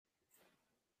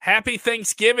Happy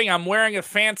Thanksgiving. I'm wearing a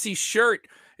fancy shirt.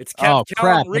 It's Kevin Kellam,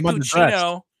 crap. Rick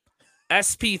Ucchino,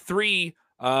 SP3,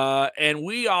 and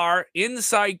we are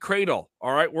InSide Kradle.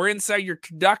 All right, we're inside your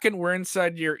turducken. We're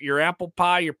inside your apple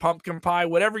pie, your pumpkin pie,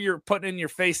 whatever you're putting in your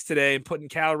face today and putting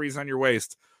calories on your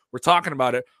waist. We're talking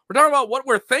about it. We're talking about what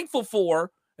we're thankful for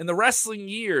in the wrestling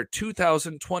year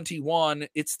 2021.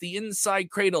 It's the InSide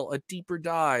Kradle, a deeper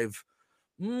dive.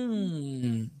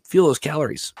 Feel those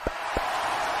calories.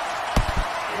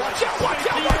 Watch out, watch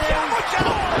out, watch out, watch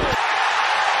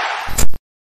out!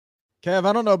 Kev,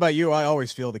 I don't know about you. I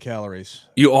always feel the calories.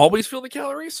 You always feel the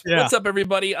calories? Yeah. What's up,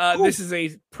 everybody? This is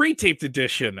a pre-taped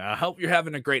edition. I hope you're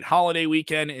having a great holiday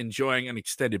weekend, enjoying an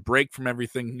extended break from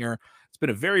everything here. It's been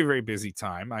a very, very busy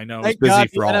time. I know it's busy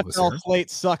for all of us. NFL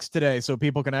slate sucks today, so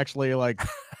people can actually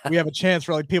we have a chance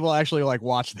for people to actually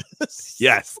watch this.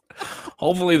 Yes.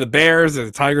 Hopefully the Bears and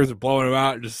the Tigers are blowing them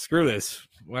out. Just screw this.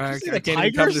 Well, I can't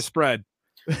even cover the spread.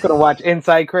 Gonna watch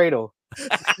InSide Kradle.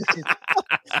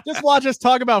 Just watch us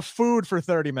talk about food for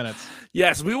 30 minutes.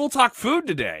 Yes, we will talk food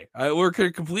today. We're going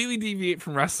to completely deviate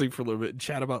from wrestling for a little bit and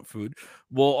chat about food.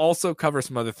 We'll also cover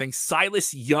some other things.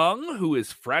 Silas Young, who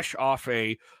is fresh off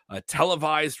a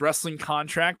televised wrestling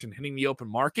contract and hitting the open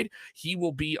market, he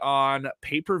will be on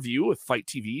pay-per-view with FITE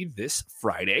TV this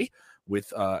Friday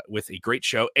with a great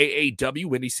show, AAW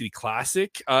Windy City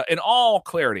Classic. In all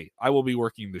clarity, I will be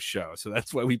working the show, so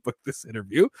that's why we booked this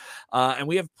interview. And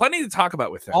we have plenty to talk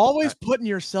about with that. Always putting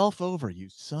yourself over, you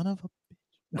son of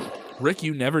a bitch. Rick,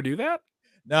 you never do that?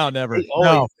 No, never. He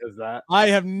always does that. I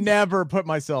have never put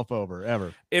myself over,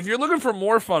 ever. If you're looking for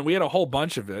more fun, we had a whole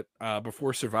bunch of it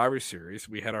before Survivor Series.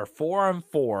 We had our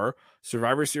 4-on-4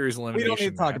 Survivor Series elimination. We don't need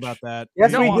to talk match. about that.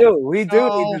 Yes, we do. We do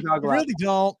need to talk about. We really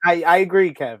don't. I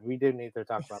agree, Kev. We do need to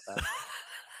talk about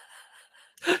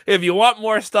that. If you want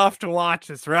more stuff to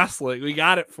watch, it's wrestling. We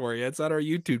got it for you. It's on our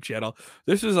YouTube channel.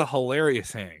 This is a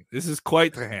hilarious hang. This is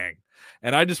quite the hang.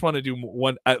 And I just want to do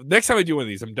one. Next time I do one of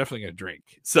these, I'm definitely going to drink.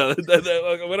 So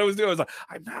what I was doing, I was like,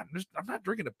 I'm not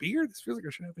drinking a beer. This feels like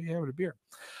I shouldn't be having a beer.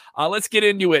 Let's get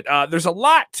into it. There's a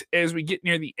lot as we get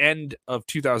near the end of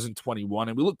 2021,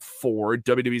 and we look forward.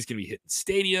 WWE is going to be hitting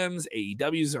stadiums.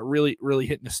 AEWs are really, really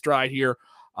hitting a stride here.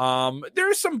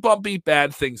 There's some bumpy,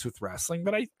 bad things with wrestling,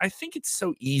 but I think it's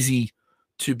so easy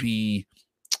to be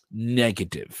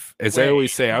negative. As I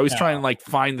always say, I always try and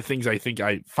find the things I think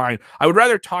I find. I would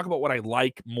rather talk about what I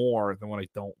like more than what I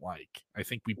don't like. I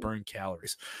think we burn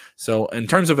calories. So in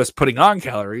terms of us putting on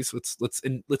calories, let's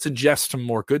ingest some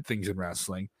more good things in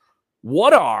wrestling.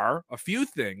 What are a few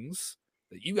things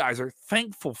that you guys are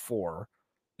thankful for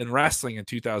in wrestling in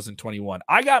 2021?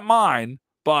 I got mine,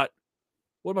 but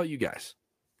what about you guys?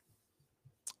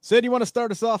 Sid, you want to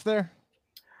start us off there?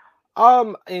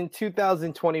 In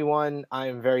 2021, I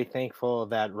am very thankful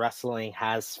that wrestling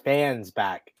has fans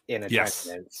back in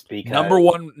attendance.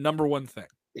 Because number one thing.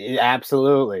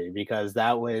 Absolutely, because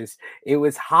it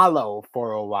was hollow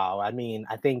for a while. I mean,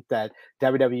 I think that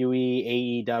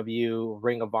WWE, AEW,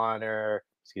 Ring of Honor,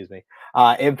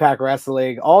 Impact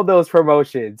Wrestling, all those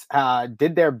promotions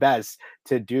did their best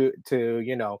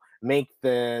to make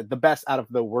the best out of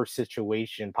the worst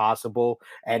situation possible,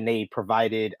 and they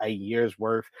provided a year's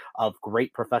worth of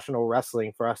great professional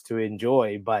wrestling for us to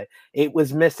enjoy. But it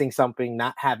was missing something,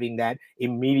 not having that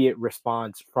immediate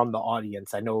response from the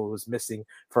audience. I know it was missing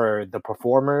for the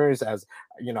performers, as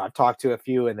I've talked to a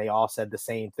few and they all said the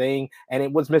same thing, and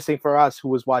it was missing for us who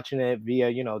was watching it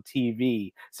via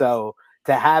TV. So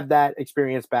to have that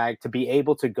experience back, to be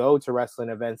able to go to wrestling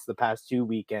events the past 2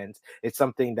 weekends, it's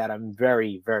something that I'm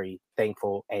very, very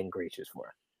thankful and gracious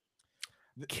for.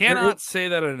 Cannot say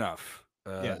that enough,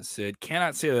 Sid.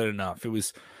 Cannot say that enough. It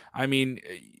was,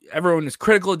 everyone is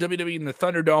critical of WWE in the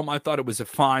Thunderdome. I thought it was a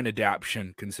fine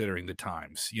adaptation considering the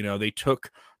times.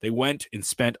 They went and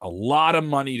spent a lot of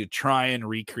money to try and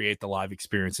recreate the live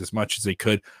experience as much as they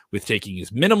could with taking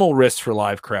as minimal risks for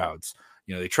live crowds.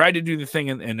 They tried to do the thing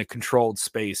in a controlled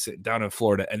space down in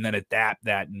Florida and then adapt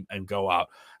that and go out.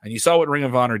 And you saw what Ring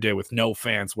of Honor did with no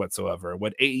fans whatsoever,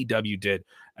 what AEW did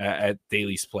at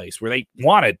Daly's Place, where they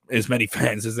wanted as many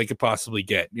fans as they could possibly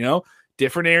get.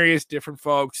 Different areas, different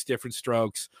folks, different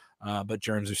strokes, but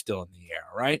germs are still in the air,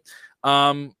 right?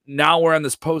 Now we're on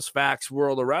this post-vax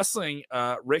world of wrestling.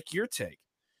 Rick, your take.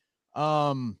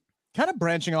 Kind of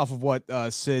branching off of what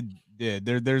Sid did.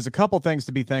 There's a couple things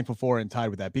to be thankful for and tied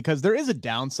with that, because there is a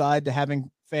downside to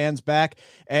having fans back,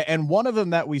 and one of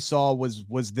them that we saw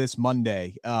was this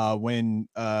Monday when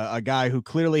a guy who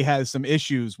clearly has some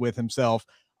issues with himself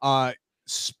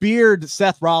speared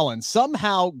Seth Rollins,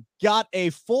 somehow got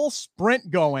a full sprint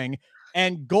going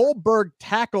And Goldberg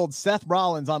tackled Seth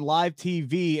Rollins on live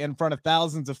TV in front of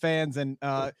thousands of fans and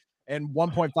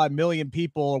 1.5 million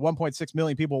people or 1.6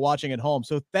 million people watching at home.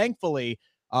 So thankfully,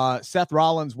 Seth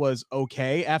Rollins was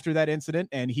okay after that incident,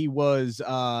 and he was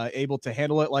able to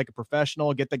handle it like a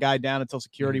professional, get the guy down until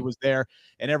security was there,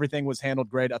 and everything was handled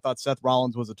great. I thought Seth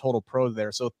Rollins was a total pro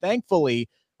there. So thankfully,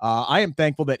 I am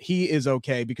thankful that he is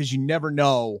okay, because you never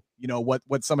know,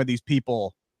 what some of these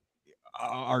people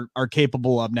are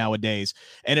capable of nowadays.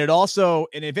 And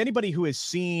if anybody who has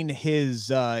seen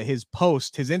his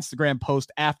post, his Instagram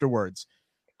post afterwards,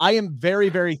 I am very,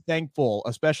 very thankful,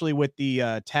 especially with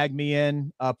the Tag Me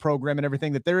In program and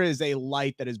everything, that there is a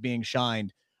light that is being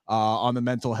shined on the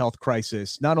mental health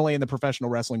crisis, not only in the professional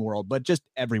wrestling world, but just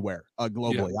everywhere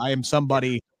globally. I am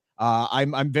somebody,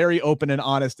 I'm very open and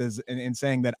honest in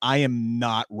saying that I am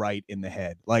not right in the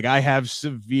head. Like, I have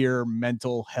severe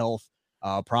mental health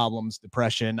problems,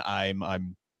 depression.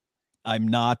 I'm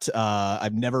not,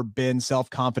 I've never been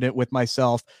self-confident with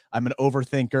myself. I'm an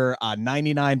overthinker.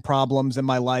 99 problems in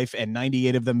my life, and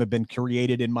 98 of them have been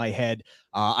created in my head.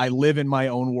 I live in my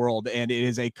own world, and it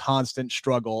is a constant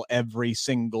struggle every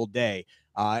single day.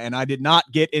 And I did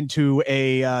not get into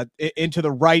into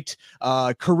the right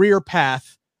career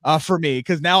path for me,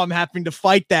 because now I'm having to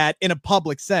fight that in a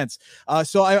public sense.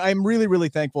 So I'm really, really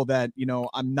thankful that,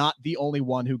 I'm not the only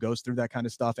one who goes through that kind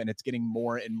of stuff, and it's getting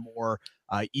more and more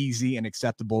easy and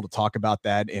acceptable to talk about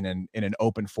that in an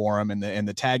open forum, and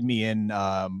the Tag Me In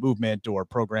movement or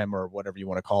program or whatever you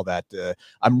want to call that.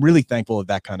 I'm really thankful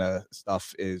that kind of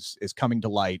stuff is coming to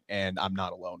light, and I'm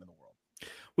not alone in the world.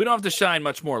 We don't have to shine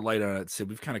much more light on it, Sid.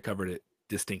 We've kind of covered it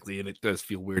distinctly, and it does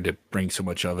feel weird to bring so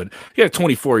much of it. You got a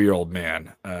 24-year-old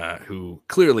man who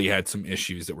clearly had some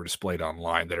issues that were displayed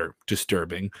online that are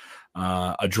disturbing,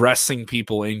 addressing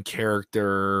people in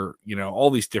character, all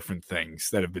these different things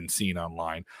that have been seen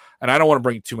online. And I don't want to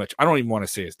bring too much. I don't even want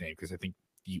to say his name, because I think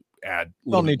you add a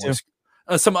little bit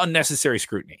more, some unnecessary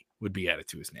scrutiny would be added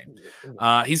to his name.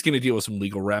 He's going to deal with some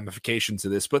legal ramifications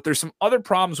of this, but there's some other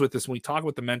problems with this when we talk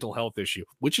about the mental health issue,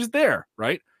 which is there,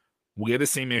 right? We had the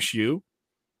same issue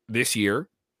this year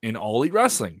in All Elite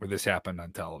Wrestling, where this happened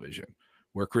on television,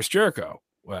 where Chris Jericho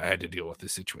had to deal with a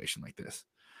situation like this,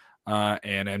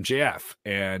 and MJF.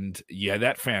 And you had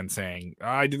that fan saying,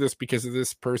 I did this because of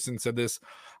this person said this.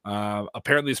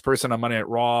 Apparently this person on Monday Night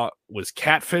Raw was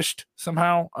catfished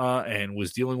somehow, and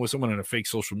was dealing with someone in a fake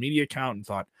social media account, and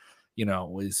thought,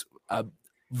 was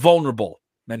vulnerable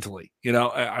mentally.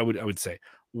 I would say,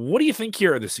 what do you think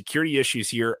here are the security issues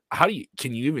here?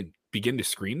 Can you even begin to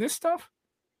screen this stuff?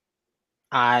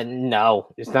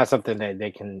 No, it's not something that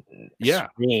they can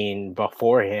screen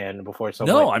beforehand before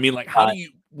someone. No, I mean, like, how do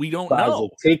you? We don't know.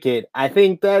 A ticket. I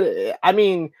think that. I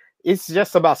mean, it's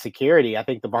just about security. I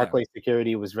think the Barclays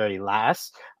security was very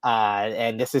last,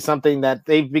 and this is something that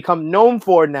they've become known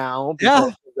for now.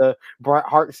 Because of the Bret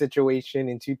Hart situation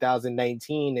in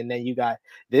 2019, and then you got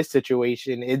this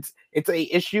situation. It's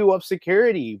a issue of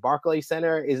security. Barclays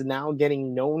Center is now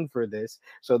getting known for this,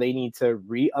 so they need to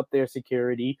re-up their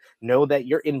security. Know that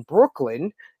you're in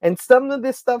Brooklyn, and some of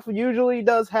this stuff usually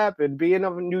does happen. Being a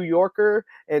New Yorker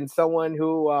and someone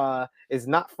who is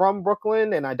not from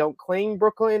Brooklyn, and I don't claim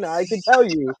Brooklyn, I can tell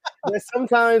you that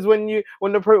sometimes when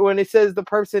it says the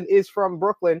person is from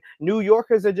Brooklyn, New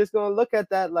Yorkers are just gonna look at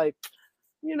that like,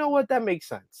 you know what, that makes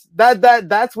sense. That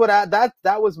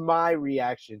was my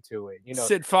reaction to it.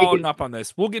 Sid, following up on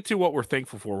this, we'll get to what we're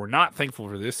thankful for. We're not thankful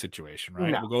for this situation,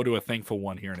 right? No. We'll go to a thankful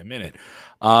one here in a minute.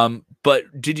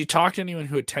 But did you talk to anyone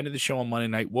who attended the show on Monday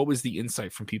night? What was the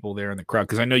insight from people there in the crowd?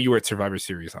 Because I know you were at Survivor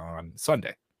Series on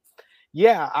Sunday.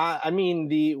 Yeah, I mean,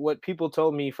 what people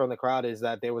told me from the crowd is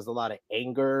that there was a lot of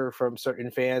anger from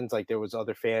certain fans. Like, there was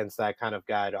other fans that kind of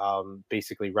got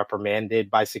basically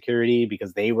reprimanded by security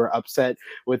because they were upset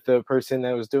with the person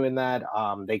that was doing that.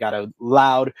 They got a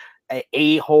loud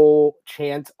a-hole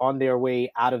chant on their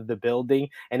way out of the building,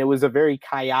 and it was a very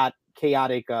chaotic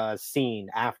scene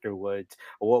afterwards,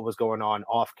 what was going on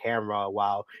off camera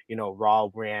while Raw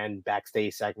ran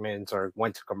backstage segments or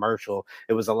went to commercial.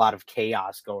 It was a lot of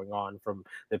chaos going on from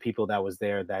the people that was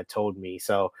there that told me.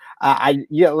 So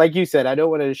like you said, I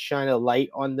don't want to shine a light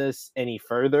on this any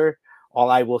further. All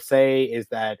I will say is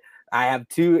that I have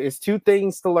two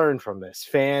things to learn from this.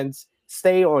 Fans,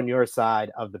 stay on your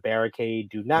side of the barricade.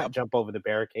 Do not jump over the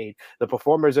barricade. The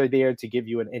performers are there to give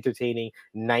you an entertaining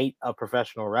night of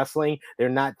professional wrestling. They're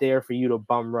not there for you to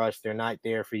bum rush. They're not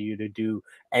there for you to do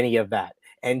any of that.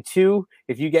 And two,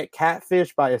 if you get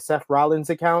catfished by a Seth Rollins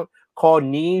account, call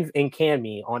Neve and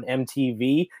Cammy on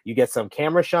MTV. You get some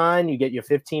camera shine, you get your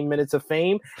 15 minutes of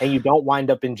fame, and you don't wind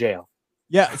up in jail.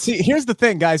 Yeah, see, here's the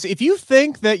thing, guys. If you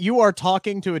think that you are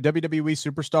talking to a WWE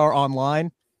superstar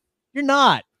online, you're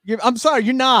not. I'm sorry,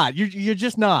 you're not. You're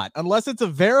just not. Unless it's a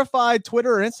verified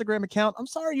Twitter or Instagram account. I'm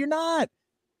sorry, you're not.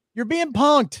 You're being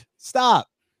punked. Stop.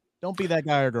 Don't be that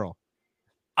guy or girl.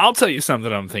 I'll tell you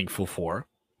something I'm thankful for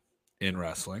in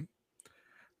wrestling.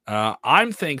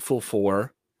 I'm thankful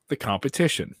for the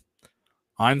competition.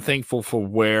 I'm thankful for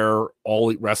where All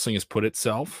Elite Wrestling has put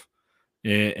itself,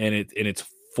 and it's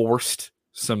forced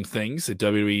some things that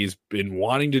WWE has been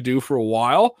wanting to do for a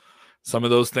while. Some of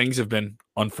those things have been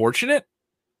unfortunate,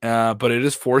 but it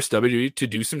has forced WWE to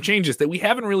do some changes that we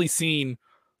haven't really seen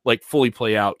like fully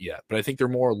play out yet. But I think they're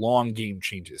more long game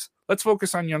changes. Let's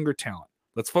focus on younger talent.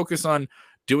 Let's focus on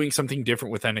doing something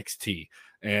different with NXT.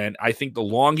 And I think the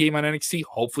long game on NXT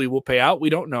hopefully will pay out. We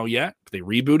don't know yet. But they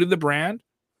rebooted the brand,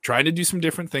 trying to do some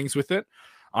different things with it.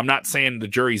 I'm not saying the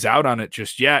jury's out on it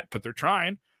just yet, but they're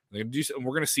trying. They're gonna do.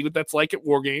 We're going to see what that's like at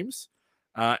War Games.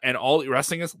 And All Elite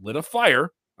Wrestling has lit a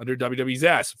fire under WWE's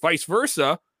ass. Vice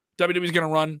versa, WWE's going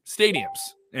to run stadiums,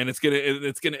 and it's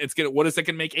gonna. What is that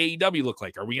going to make AEW look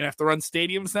like? Are we going to have to run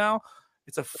stadiums now?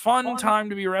 It's a fun time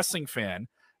to be a wrestling fan,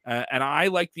 and I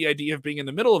like the idea of being in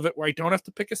the middle of it where I don't have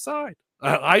to pick a side.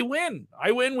 I win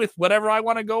with whatever I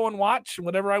want to go and watch and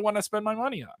whatever I want to spend my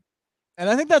money on. And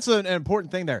I think that's an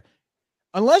important thing there.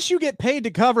 Unless you get paid to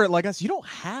cover it like us, you don't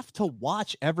have to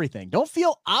watch everything. Don't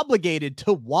feel obligated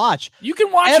to watch. You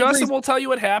can watch us and we'll tell you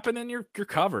what happened and you're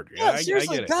covered. Yeah,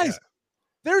 seriously, I get it. Guys,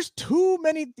 there's too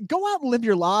many. Go out and live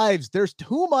your lives. There's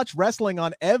too much wrestling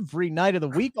on every night of the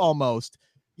week almost,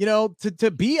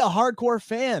 to be a hardcore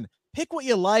fan. Pick what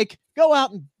you like. Go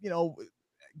out and, go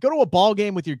to a ball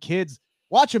game with your kids.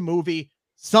 Watch a movie,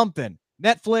 something.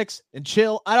 Netflix and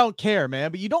chill. I don't care, man,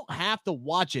 but you don't have to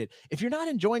watch it. If you're not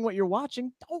enjoying what you're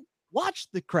watching, don't watch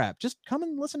the crap. Just come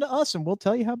and listen to us and we'll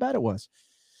tell you how bad it was.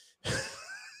 That's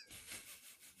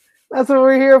what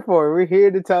we're here for. We're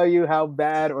here to tell you how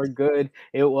bad or good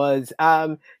it was. To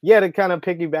kind of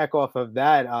piggyback off of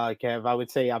that, Kev, I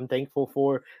would say I'm thankful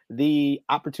for the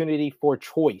opportunity for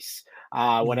choice.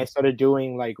 When I started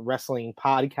doing like wrestling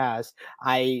podcasts,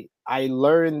 I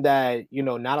learned that,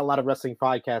 not a lot of wrestling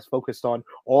podcasts focused on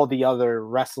all the other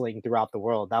wrestling throughout the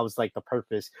world. That was like the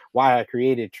purpose why I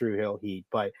created True Hill Heat.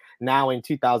 But now in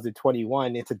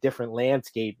 2021, it's a different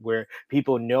landscape where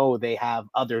people know they have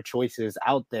other choices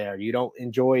out there. You don't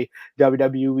enjoy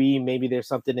WWE, maybe there's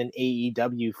something in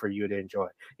AEW for you to enjoy.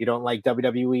 You don't like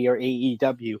WWE or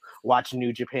AEW, watch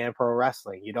New Japan Pro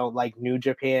Wrestling. You don't like New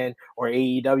Japan or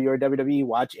AEW or WWE,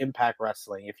 watch Impact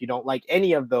Wrestling. If you don't like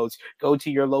any of those, go to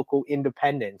your local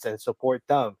independents and support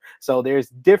them. So there's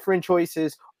different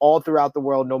choices all throughout the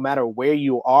world, no matter where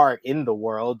you are in the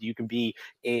world. You can be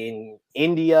in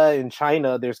India, in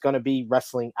China, there's going to be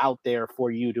wrestling out there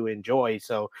for you to enjoy.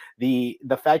 So the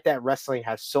fact that wrestling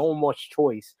has so much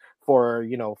choice for,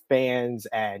 fans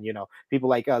and, people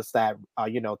like us that,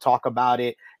 talk about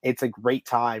it, it's a great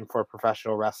time for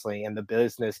professional wrestling, and the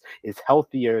business is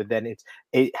healthier than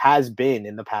it has been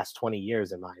in the past 20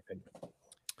 years, in my opinion.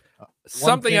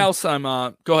 Something else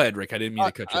go ahead, Rick. I didn't mean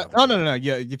to cut you off. No.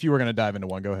 Yeah, if you were going to dive into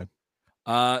one, go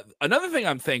ahead. Another thing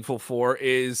I'm thankful for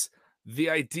is the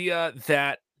idea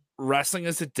that wrestling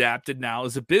has adapted now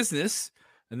as a business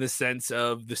in the sense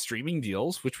of the streaming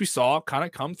deals, which we saw kind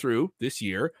of come through this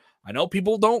year. I know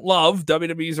people don't love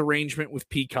WWE's arrangement with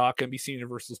Peacock, NBC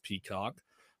Universal's Peacock,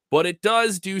 but it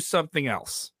does do something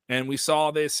else. And we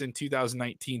saw this in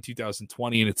 2019,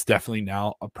 2020, and it's definitely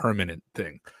now a permanent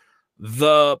thing.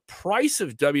 The price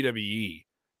of WWE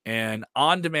and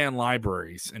on-demand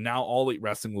libraries, and now All Elite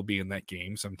Wrestling will be in that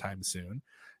game sometime soon,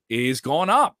 is going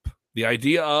up. The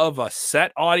idea of a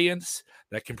set audience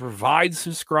that can provide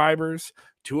subscribers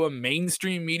to a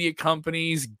mainstream media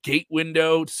company's gate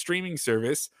window streaming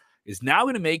service is now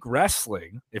going to make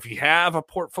wrestling, if you have a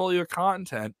portfolio of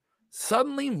content,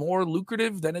 suddenly more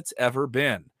lucrative than it's ever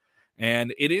been.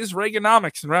 And it is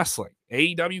Reaganomics in wrestling.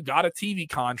 AEW got a TV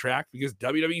contract because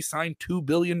WWE signed $2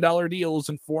 billion deals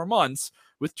in 4 months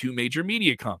with 2 major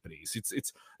media companies.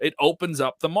 It opens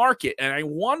up the market. And I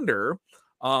wonder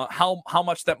how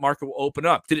much that market will open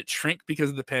up. Did it shrink because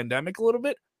of the pandemic a little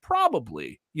bit?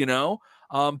 Probably,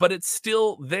 but it's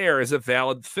still there as a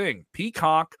valid thing.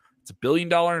 Peacock, it's $1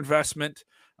 billion investment.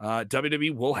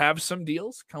 WWE will have some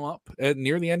deals come up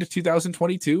near the end of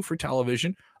 2022 for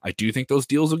television. I do think those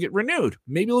deals will get renewed.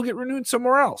 Maybe they'll get renewed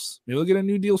somewhere else. Maybe we'll get a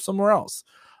new deal somewhere else.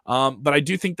 But I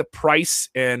do think the price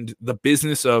and the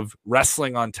business of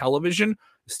wrestling on television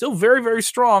is still very, very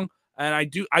strong. And I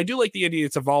do like the idea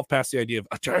it's evolved past the idea of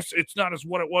it's not as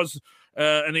what it was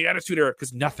in the Attitude Era,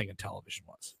 because nothing in television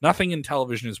was. Nothing in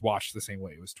television is watched the same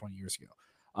way it was 20 years ago.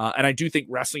 And I do think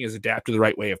wrestling has adapted the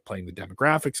right way of playing the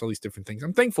demographics, all these different things.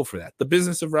 I'm thankful for that. The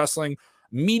business of wrestling,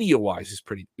 media-wise, is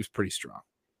pretty strong.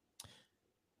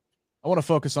 I want to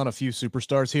focus on a few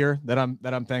superstars here that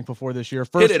I'm thankful for this year.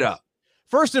 Hit it up.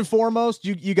 First and foremost,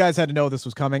 you guys had to know this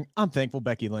was coming. I'm thankful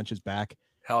Becky Lynch is back.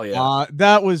 Hell yeah.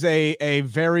 That was a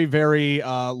very, very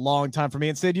long time for me.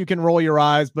 And Sid, you can roll your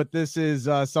eyes, but this is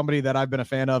somebody that I've been a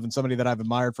fan of and somebody that I've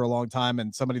admired for a long time,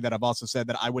 and somebody that I've also said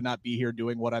that I would not be here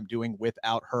doing what I'm doing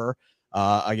without her.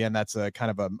 Again, that's a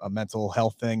kind of a mental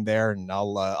health thing there, and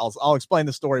I'll explain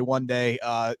the story one day,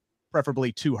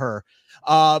 preferably to her.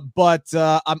 But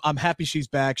I'm happy she's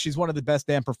back. She's one of the best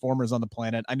damn performers on the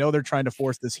planet. I know they're trying to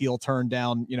force this heel turn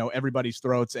down, everybody's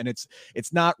throats, and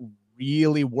it's not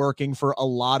really working for a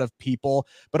lot of people,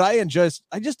 but I just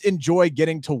enjoy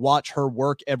getting to watch her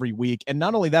work every week. And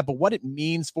not only that, but what it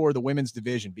means for the women's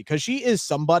division, because she is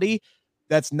somebody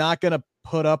that's not going to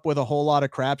put up with a whole lot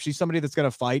of crap. She's somebody that's going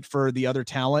to fight for the other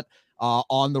talent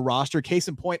on the roster. Case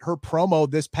in point, her promo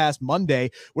this past Monday,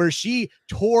 where she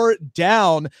tore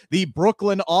down the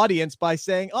Brooklyn audience by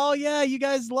saying, "Oh yeah, you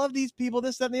guys love these people,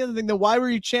 this, that, and the other thing. Then why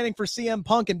were you chanting for CM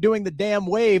Punk and doing the damn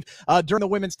wave during the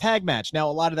women's tag match?" Now,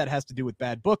 a lot of that has to do with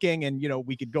bad booking, and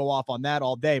we could go off on that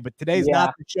all day, but today's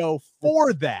not the show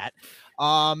for that.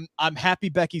 I'm happy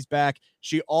Becky's back.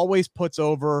 She always puts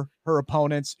over her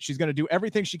opponents. She's going to do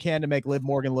everything she can to make Liv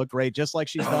Morgan look great, just like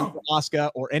she's done for Asuka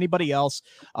or anybody else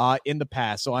in the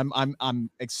past. So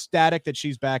I'm ecstatic that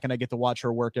she's back and I get to watch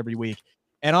her work every week.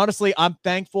 And honestly, I'm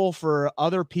thankful for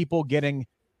other people getting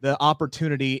the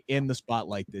opportunity in the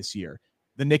spotlight this year.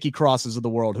 The Nikki Crosses of the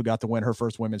world, who got to win her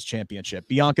first women's championship.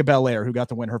 Bianca Belair, who got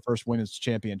to win her first women's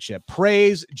championship.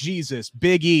 Praise Jesus.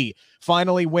 Big E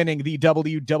finally winning the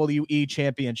WWE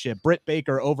championship. Britt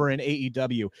Baker over in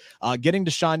AEW, getting to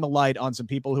shine the light on some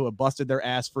people who have busted their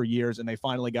ass for years, and they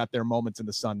finally got their moments in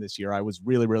the sun this year. I was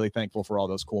really, really thankful for all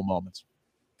those cool moments.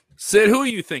 Sid, who are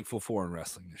you thankful for in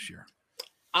wrestling this year?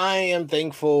 I am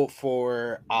thankful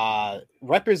for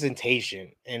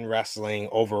representation in wrestling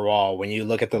overall. When you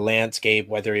look at the landscape,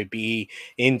 whether it be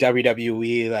in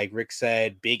WWE, like Rick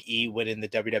said, Big E winning the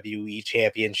WWE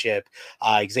championship,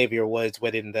 Xavier Woods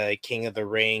winning the King of the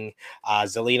Ring,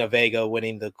 Zelina Vega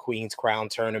winning the Queen's Crown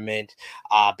tournament,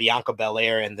 Bianca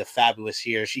Belair and the fabulous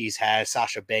year she's had,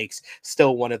 Sasha Banks,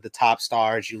 still one of the top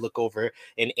stars. You look over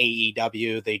in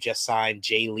AEW, they just signed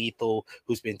Jay Lethal,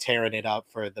 who's been tearing it up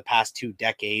for the past 2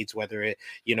 decades, whether it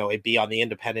be on the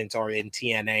independents or in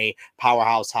TNA.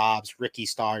 Powerhouse Hobbs, Ricky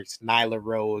Starks, Nyla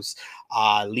Rose,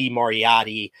 Lee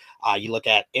Moriarty. You look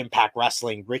at Impact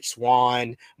Wrestling, Rich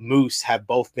Swann, Moose have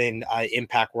both been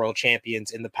Impact World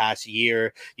Champions in the past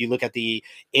year. You look at the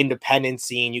independent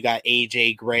scene, you got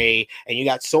AJ Gray, and you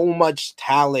got so much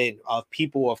talent of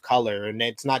people of color. And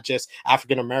it's not just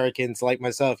African Americans like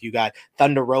myself. You got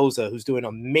Thunder Rosa, who's doing an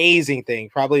amazing thing.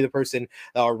 Probably the person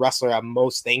or wrestler I'm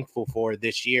most thankful for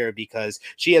this year, because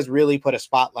she has really put a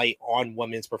spotlight on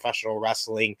women's professional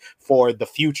wrestling for the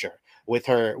future. With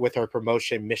her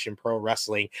promotion, Mission Pro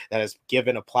Wrestling, that has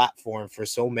given a platform for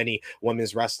so many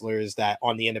women's wrestlers that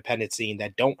on the independent scene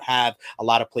that don't have a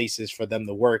lot of places for them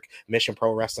to work. Mission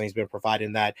Pro Wrestling has been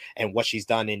providing that, and what she's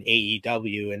done in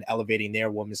AEW and elevating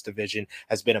their women's division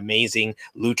has been amazing.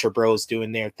 Lucha Bros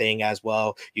doing their thing as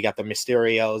well. You got the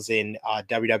Mysterios in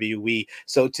WWE.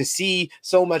 So to see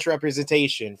so much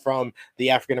representation from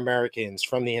the African Americans,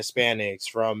 from the Hispanics,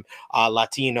 from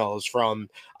Latinos, from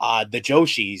the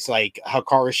Joshis like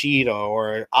Hikaru Shida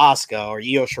or Asuka or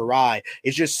Io Shirai.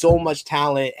 It's just so much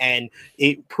talent, and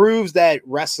it proves that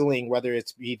wrestling, whether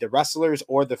it's be the wrestlers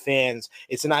or the fans,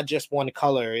 it's not just one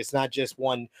color, it's not just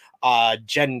one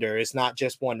gender, it's not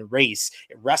just one race.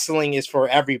 Wrestling is for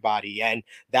everybody, and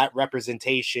that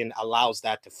representation allows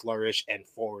that to flourish and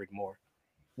forward more.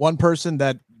 One person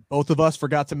that both of us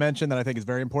forgot to mention that I think is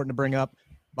very important to bring up,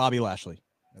 Bobby Lashley.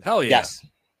 Hell yeah.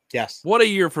 Yes. What a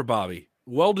year for Bobby.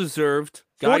 Well deserved.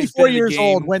 44 years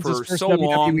old, wins his first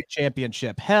WWE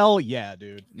championship. Hell yeah,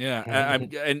 dude. Yeah,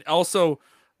 and also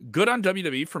good on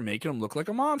WWE for making him look like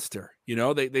a monster. They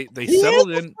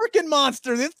settled in. Freaking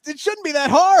monster. It shouldn't be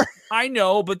that hard. I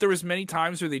know, but there was many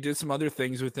times where they did some other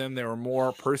things with him. They were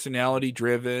more personality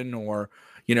driven, or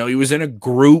he was in a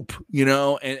group.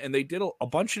 And they did a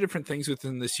bunch of different things with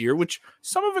him this year, which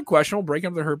some of it questionable. Breaking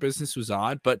up the Hurt Business was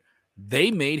odd, but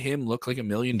they made him look like $1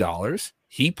 million.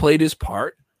 He played his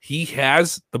part. He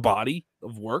has the body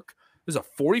of work. There's a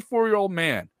 44-year-old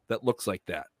man that looks like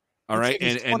that. All right.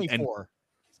 Like he's 24. And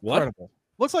what? Incredible.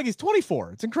 Looks like he's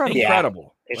 24. It's incredible. Yeah,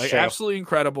 incredible. It's absolutely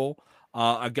incredible.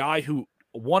 A guy who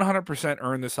 100%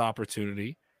 earned this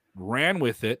opportunity, ran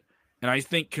with it, and I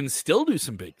think can still do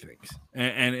some big things.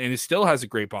 And it still has a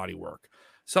great body work.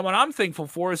 someone I'm thankful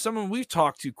for is someone we've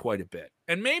talked to quite a bit.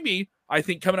 And maybe I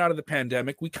think coming out of the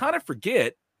pandemic, we kind of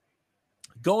forget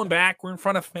going back. We're in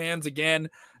front of fans again.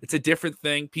 It's a different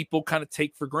thing. People kind of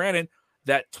take for granted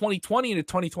that 2020 into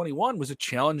 2021 was a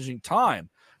challenging time.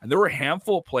 And there were a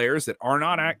handful of players that are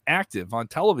not active on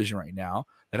television right now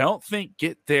that I don't think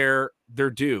get their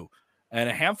due. And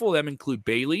a handful of them include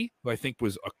Bayley, who I think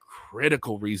was a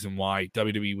critical reason why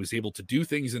WWE was able to do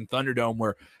things in Thunderdome,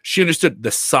 where she understood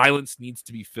the silence needs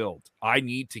to be filled. I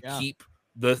need to keep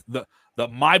the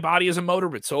my body is a motor,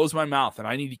 but so is my mouth, and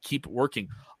I need to keep it working.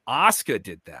 Asuka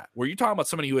did that, where you're talking about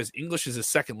somebody who has English as a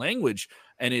second language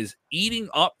and is eating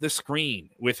up the screen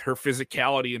with her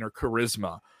physicality and her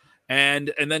charisma.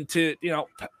 And then to,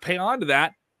 pay on to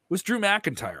that was Drew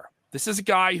McIntyre. This is a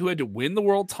guy who had to win the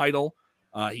world title.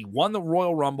 He won the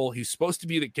Royal Rumble. He's supposed to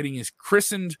be getting his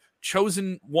christened,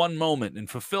 chosen one moment and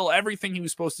fulfill everything he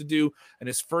was supposed to do in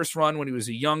his first run when he was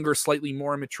a younger, slightly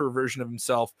more immature version of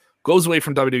himself. Goes away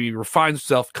from WWE, refines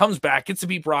himself, comes back, gets to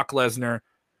beat Brock Lesnar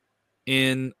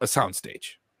in a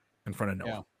soundstage in front of no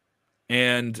one.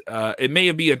 And it may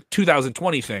be a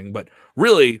 2020 thing, but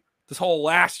really, this whole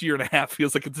last year and a half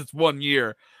feels like it's just 1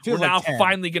 year. We're now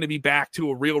finally going to be back to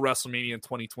a real WrestleMania in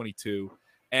 2022.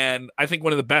 And I think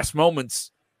one of the best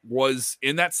moments was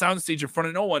in that soundstage in front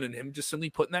of no one and him just simply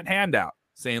putting that hand out,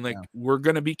 saying, we're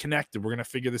going to be connected. We're going to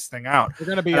figure this thing out. We're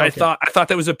going to be okay. I thought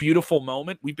that was a beautiful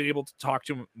moment. We've been able to talk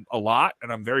to him a lot, and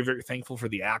I'm very, very thankful for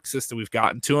the access that we've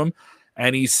gotten to him.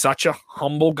 And he's such a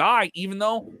humble guy, even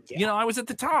though, I was at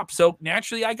the top. So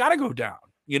naturally, I got to go down,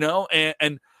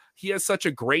 and he has such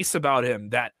a grace about him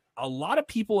that a lot of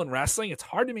people in wrestling, it's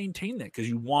hard to maintain that because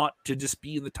you want to just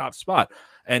be in the top spot.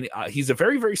 And he's a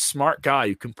very, very smart guy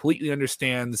who completely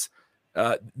understands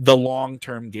the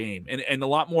long-term game and a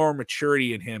lot more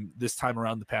maturity in him this time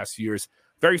around the past few years.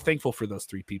 Very thankful for those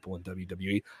three people in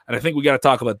WWE. And I think we got to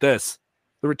talk about this,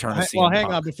 the return of CM Well, hang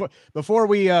Punk. on. Before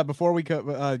we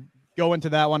go into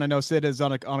that one, I know Sid is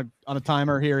on a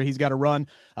timer here. He's got to run.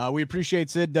 We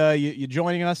appreciate Sid you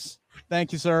joining us.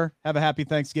 Thank you, sir. Have a happy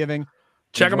Thanksgiving.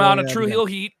 Check him out on True Heel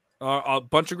Heat. A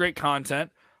bunch of great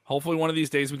content. Hopefully, one of these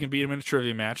days we can beat him in a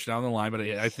trivia match down the line. But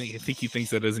I think he thinks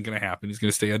that isn't going to happen. He's going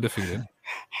to stay undefeated.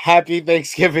 Happy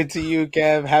Thanksgiving to you,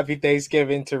 Kev. Happy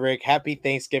Thanksgiving to Rick. Happy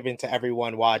Thanksgiving to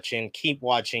everyone watching. Keep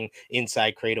watching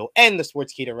InSide Kradle and the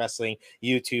Sportskeeda Wrestling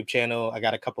YouTube channel. I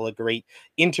got a couple of great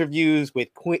interviews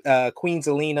with Queen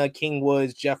Zelina, King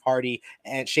Woods, Jeff Hardy,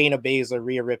 and Shayna Baszler,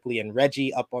 Rhea Ripley, and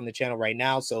Reggie up on the channel right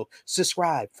now. So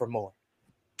subscribe for more.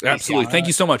 Absolutely. Thank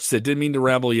you so much, Sid. Didn't mean to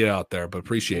ramble you out there, but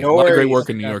appreciate it. No a lot of great worries. work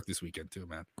in New York this weekend too,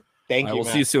 man. Thank you. We'll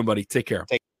man. see you soon, buddy. Take care.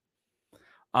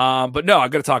 But no, I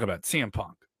got to talk about CM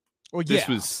Punk. Well,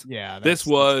 this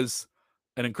was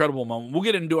an incredible moment. We'll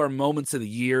get into our moments of the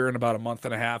year in about a month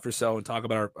and a half or so and talk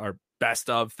about our best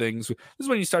of things. This is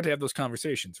when you start to have those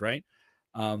conversations, right?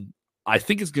 I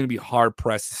think it's going to be hard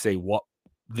pressed to say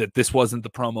that this wasn't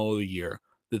the promo of the year,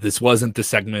 that this wasn't the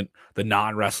segment, the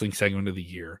non-wrestling segment of the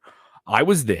year. I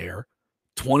was there.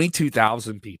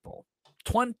 22,000 people.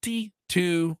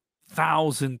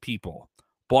 22,000 people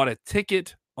bought a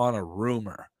ticket on a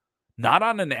rumor, not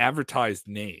on an advertised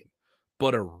name,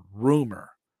 but a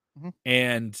rumor. Mm-hmm.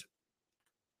 And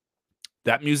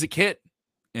that music hit,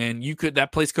 and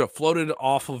that place could have floated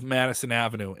off of Madison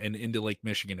Avenue and into Lake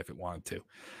Michigan if it wanted to.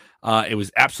 It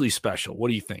was absolutely special. What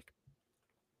do you think?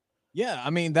 Yeah, I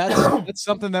mean, that's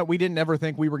something that we didn't ever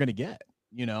think we were going to get.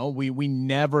 We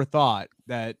never thought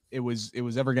that it was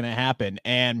ever going to happen.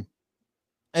 And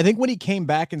I think when he came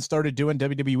back and started doing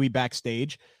WWE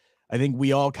backstage, I think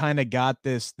we all kind of got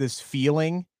this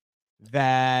feeling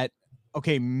that,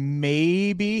 okay,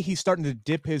 maybe he's starting to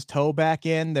dip his toe back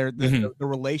in. The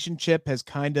relationship has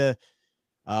kind of,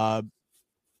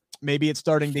 maybe it's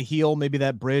starting to heal. Maybe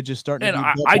that bridge is starting to be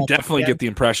built I definitely get the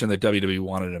impression that WWE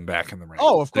wanted him back in the ring.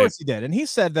 Oh, of course he did. And he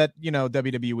said that,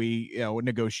 WWE,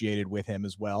 negotiated with him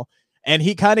as well. And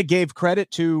he kind of gave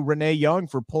credit to Renee Young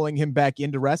for pulling him back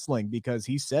into wrestling, because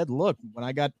he said, look,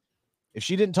 if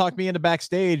she didn't talk me into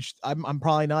backstage, I'm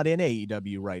probably not in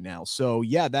AEW right now. So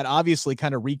yeah, that obviously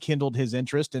kind of rekindled his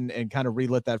interest and kind of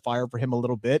relit that fire for him a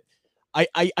little bit.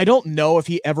 I don't know if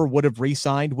he ever would have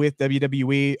re-signed with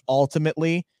WWE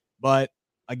ultimately, but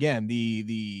again,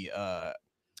 the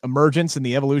emergence and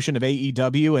the evolution of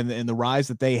AEW and the rise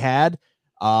that they had,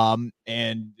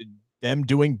 and them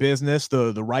doing business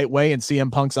the right way in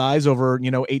CM Punk's eyes over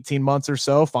 18 months or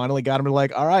so, finally got him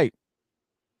to all right,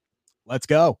 let's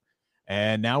go.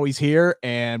 And now he's here,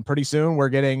 and pretty soon we're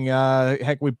getting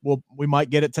we might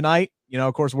get it tonight.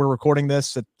 Of course, we're recording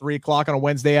this at 3:00 on a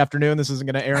Wednesday afternoon. This isn't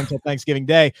going to air until Thanksgiving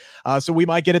Day. So we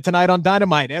might get it tonight on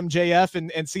Dynamite. MJF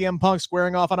and CM Punk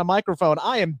squaring off on a microphone.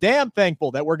 I am damn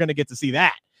thankful that we're going to get to see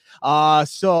that.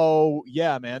 So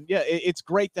yeah, man. Yeah, it's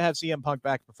great to have CM Punk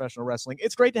back in professional wrestling.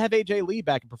 It's great to have AJ Lee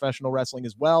back in professional wrestling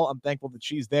as well. I'm thankful that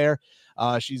she's there.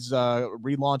 She's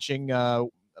relaunching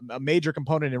a major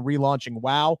component in relaunching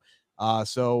WoW.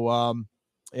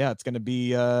 Yeah, it's going to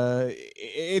be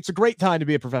it's a great time to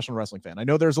be a professional wrestling fan. I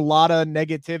know there's a lot of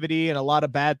negativity and a lot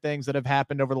of bad things that have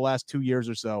happened over the last 2 years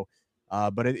or so.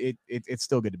 But it's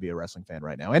still good to be a wrestling fan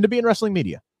right now and to be in wrestling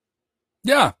media.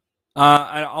 Yeah.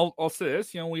 I'll say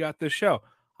this, we got this show.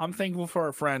 I'm thankful for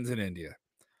our friends in India.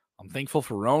 I'm thankful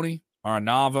for Roni,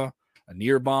 Aranava,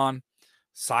 Anirban,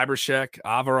 Cybershek,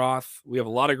 Avaroth. We have a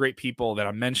lot of great people that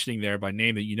I'm mentioning there by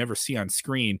name that you never see on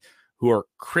screen who are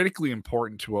critically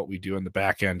important to what we do in the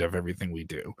back end of everything we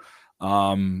do.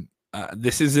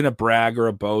 This isn't a brag or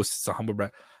a boast. It's a humble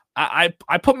brag.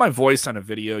 I put my voice on a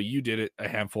video. You did it a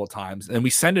handful of times, and we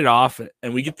send it off,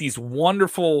 and we get these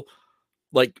wonderful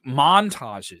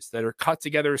montages that are cut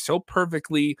together so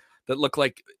perfectly that look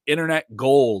like internet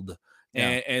gold.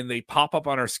 Yeah. And they pop up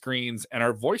on our screens and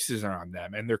our voices are on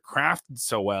them and they're crafted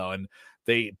so well and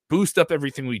they boost up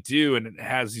everything we do and it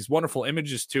has these wonderful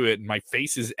images to it and my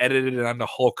face is edited onto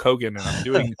Hulk Hogan and I'm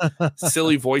doing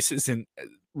silly voices and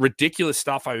ridiculous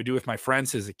stuff I would do with my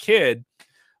friends as a kid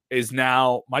is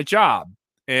now my job.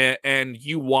 And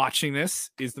you watching this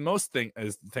is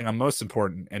the thing I'm most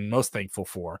important and most thankful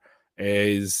for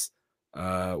is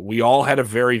we all had a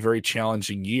very, very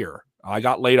challenging year. I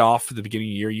got laid off at the beginning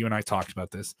of the year. You and I talked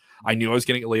about this. I knew I was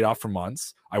going to get laid off for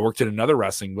months. I worked at another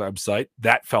wrestling website.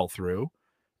 That fell through.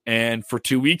 And for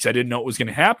 2 weeks, I didn't know what was going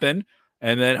to happen.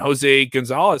 And then Jose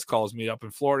Gonzalez calls me up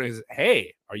in Florida and says,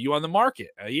 hey, are you on the market?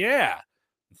 Yeah.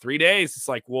 In 3 days, it's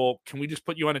like, well, can we just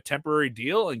put you on a temporary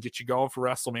deal and get you going for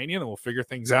WrestleMania and then we'll figure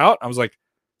things out? I was like,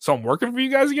 so I'm working for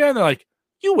you guys again? They're like,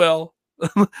 you will.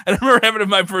 And I remember having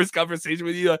my first conversation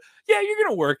with you. Like, yeah, you're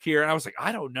gonna work here. And I was like,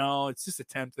 I don't know. It's just a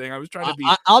temp thing. I was trying to be.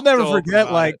 I'll never forget.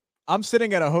 I'm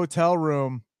sitting at a hotel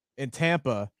room in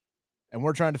Tampa, and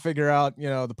we're trying to figure out,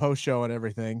 the post show and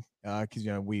everything, because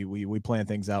we plan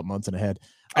things out months in ahead.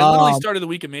 I literally started the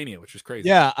week of Mania, which was crazy.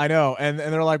 Yeah, I know. And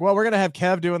they're like, well, we're gonna have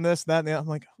Kev doing this, that, and that. I'm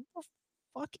like, who the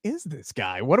fuck is this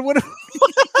guy? What the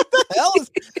hell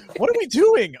what are we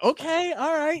doing? Okay,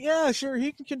 all right, yeah, sure.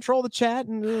 He can control the chat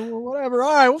and whatever.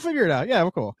 All right, we'll figure it out. Yeah,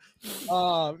 we're cool.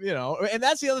 And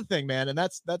that's the other thing, man. And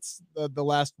that's the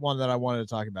last one that I wanted to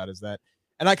talk about is that,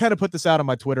 and I kind of put this out on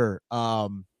my Twitter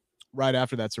right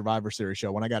after that Survivor Series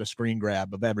show when I got a screen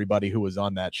grab of everybody who was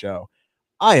on that show.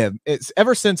 It's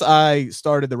ever since I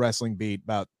started the Wrestling Beat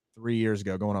about 3 years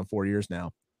ago, going on 4 years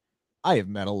now, I have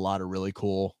met a lot of really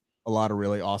cool, a lot of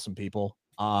really awesome people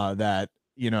that,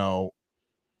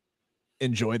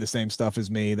 enjoy the same stuff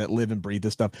as me, that live and breathe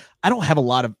this stuff. I don't have a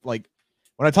lot of when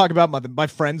I talk about my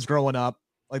friends growing up,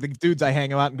 like the dudes I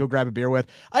hang out and go grab a beer with,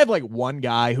 I have one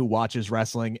guy who watches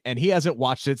wrestling and he hasn't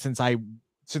watched it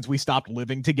since we stopped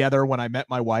living together when I met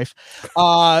my wife.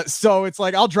 So it's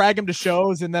like, I'll drag him to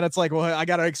shows and then it's like, well, I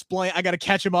got to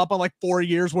catch him up on 4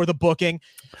 years worth of booking.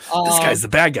 This guy's the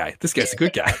bad guy. This guy's a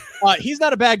good guy. He's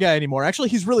not a bad guy anymore. Actually,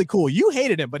 he's really cool. You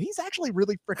hated him, but he's actually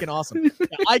really freaking awesome.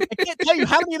 I can't tell you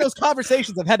how many of those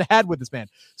conversations I've had with this man.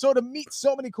 So to meet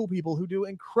so many cool people who do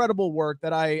incredible work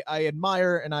that I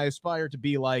admire and I aspire to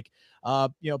be like,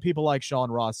 people like Sean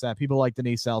Ross, people like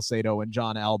Denise Salcedo and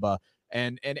John Alba,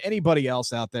 and anybody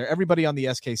else out there, everybody on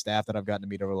the SK staff that I've gotten to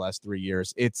meet over the last 3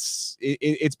 years, it's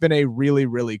been a really,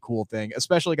 really cool thing,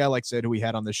 especially a guy like Sid, who we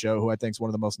had on the show, who I think is one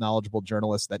of the most knowledgeable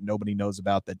journalists that nobody knows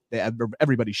about, that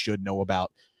everybody should know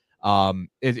about.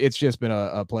 It's just been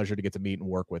a pleasure to get to meet and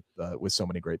work with so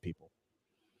many great people.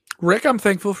 Rick, I'm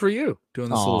thankful for you doing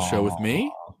this little show with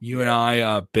me. You and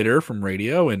I, bitter from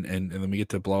radio, and then we get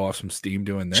to blow off some steam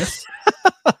doing this.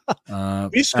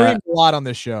 We scream a lot on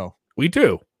this show. We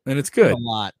do. And it's good. A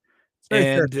lot.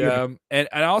 And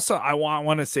also I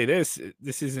want to say this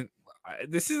isn't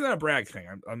a brag thing.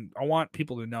 I want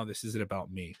people to know this isn't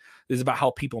about me. This is about how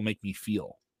people make me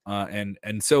feel.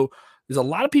 And so there's a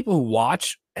lot of people who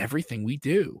watch everything we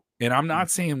do. And I'm not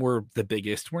saying we're the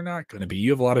biggest. We're not going to be. You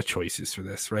have a lot of choices for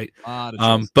this, right?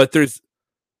 But there's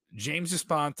James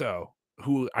Espanto,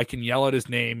 who I can yell at his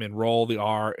name and roll the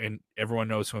R and everyone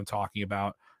knows who I'm talking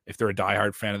about if they're a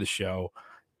diehard fan of the show.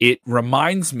 It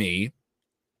reminds me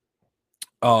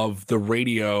of the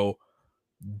radio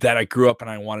that I grew up and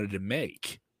I wanted to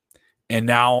make. And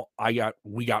now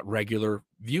we got regular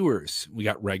viewers. We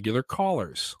got regular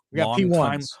callers. We got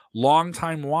P1s. Long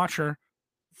time watcher,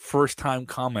 first time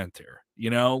commenter.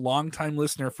 longtime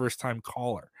listener, first time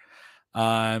caller.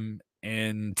 And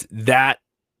that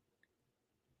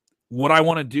what I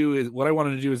wanted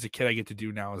to do as a kid, I get to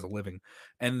do now as a living.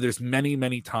 And there's many,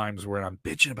 many times where I'm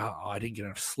bitching about, I didn't get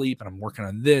enough sleep and I'm working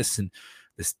on this and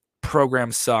this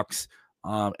program sucks.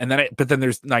 But then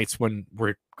there's nights when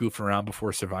we're goofing around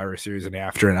before Survivor Series and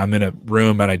after, and I'm in a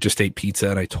room and I just ate pizza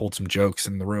and I told some jokes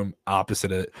in the room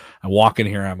opposite it. I walk in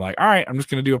here and I'm like, all right, I'm just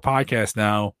going to do a podcast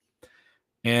now.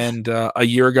 And a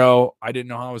year ago, I didn't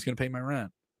know how I was going to pay my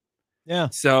rent. Yeah.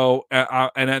 So,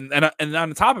 and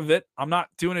on top of it, I'm not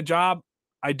doing a job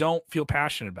I don't feel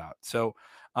passionate about. So,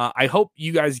 I hope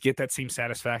you guys get that same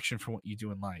satisfaction from what you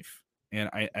do in life.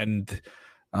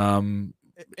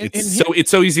 It's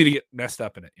so easy to get messed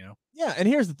up in it, Yeah, and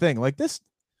here's the thing: like this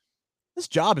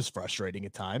job is frustrating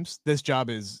at times. This job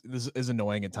is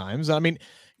annoying at times. I mean,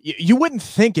 you wouldn't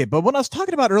think it, but when I was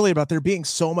talking about earlier about there being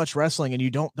so much wrestling and you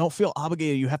don't feel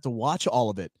obligated, you have to watch all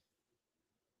of it.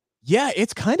 Yeah,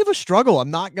 it's kind of a struggle.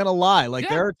 I'm not gonna lie. Like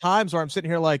there are times where I'm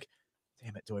sitting here like,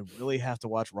 damn it, do I really have to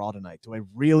watch Raw tonight? Do I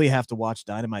really have to watch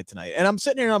Dynamite tonight? And I'm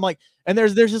sitting here and I'm like, and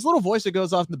there's this little voice that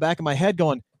goes off in the back of my head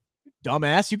going,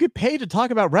 dumbass, you get paid to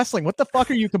talk about wrestling. What the fuck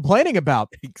are you complaining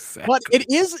about? Exactly. But it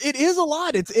is a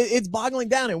lot. It's boggling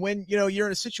down. And when you're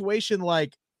in a situation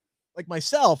like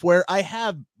myself, where I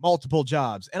have multiple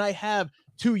jobs and I have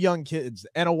 2 young kids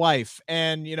and a wife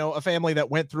and a family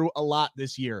that went through a lot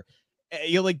this year.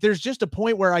 There's just a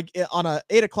point where on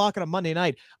 8 o'clock on a Monday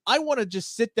night, I want to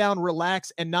just sit down,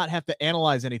 relax, and not have to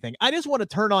analyze anything. I just want to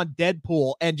turn on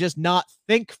Deadpool and just not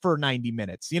think for 90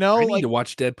 minutes. I need to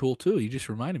watch Deadpool too. You just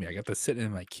reminded me. I got that sitting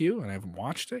in my queue and I haven't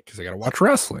watched it because I got to watch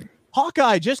wrestling.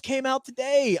 Hawkeye just came out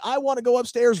today. I want to go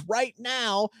upstairs right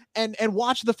now and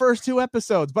watch the first 2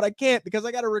 episodes, but I can't because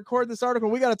I got to record this article.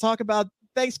 We got to talk about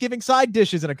Thanksgiving side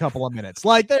dishes in a couple of minutes.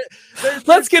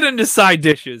 Let's get into side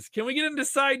dishes. Can we get into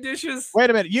side dishes? Wait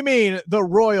a minute. You mean the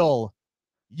Royal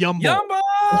Yumble?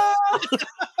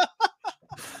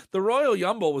 The Royal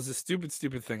Yumble was a stupid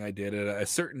thing I did at a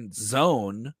certain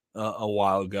zone a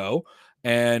while ago.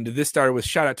 And this started with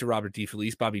shout out to Robert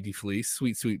DeFelice, Bobby DeFelice,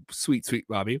 sweet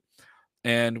Bobby.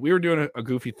 And we were doing a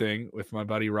goofy thing with my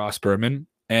buddy Ross Berman.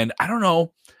 And I don't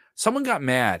know, someone got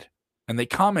mad and they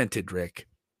commented, Rick,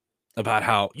 about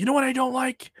how, you know what I don't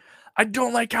like? I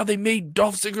don't like how they made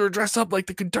Dolph Ziggler dress up like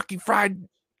the Kentucky Fried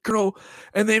Girl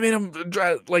and they made him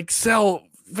sell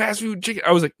fast food chicken.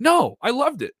 I was like, no, I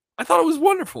loved it. I thought it was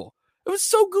wonderful. It was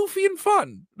so goofy and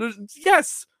fun.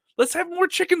 Yes, let's have more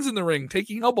chickens in the ring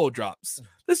taking elbow drops.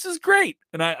 This is great.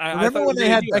 And I remember when they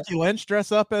had Becky Lynch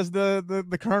dress up as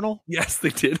the Colonel? Yes, they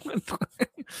did.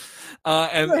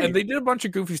 And they did a bunch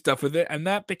of goofy stuff with it. And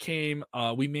that became,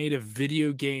 we made a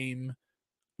video game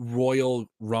Royal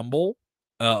Rumble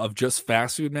of just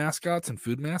fast food mascots and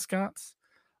food mascots.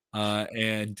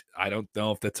 And I don't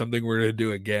know if that's something we're going to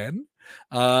do again.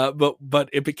 But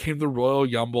it became the Royal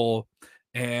Yumble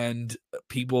and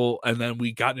then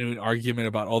we got into an argument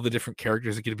about all the different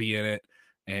characters that could be in it.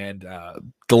 And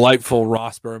delightful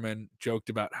Ross Berman joked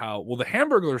about how, the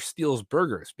Hamburglar steals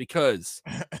burgers because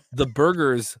the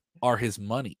burgers are his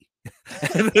money.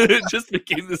 And it just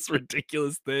became this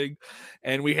ridiculous thing.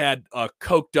 And we had a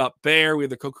coked up bear. We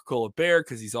had the Coca-Cola bear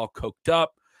because he's all coked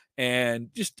up. And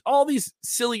just all these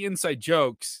silly inside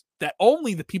jokes that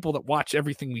only the people that watch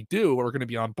everything we do are going to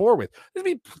be on board with. There's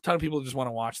going to be a ton of people that just want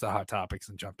to watch the hot topics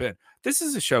and jump in. This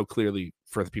is a show clearly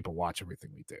for the people who watch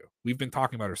everything we do. We've been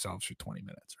talking about ourselves for 20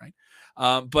 minutes, right?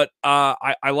 But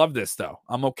I love this, though.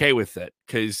 I'm okay with it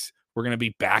because we're going to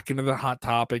be back into the hot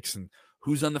topics and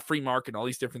who's on the free market and all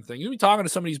these different things. You'll be talking to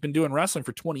somebody who's been doing wrestling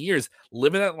for 20 years,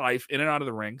 living that life in and out of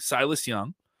the ring, Silas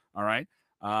Young, all right?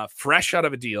 Fresh out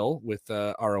of a deal with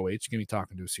ROH. Going to be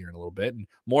talking to us here in a little bit and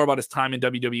more about his time in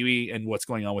WWE and what's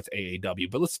going on with AAW.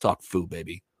 But let's talk food,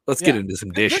 baby. Let's get into some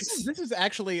dishes. This is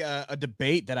actually a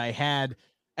debate that I had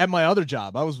at my other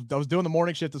job. I was doing the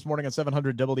morning shift this morning on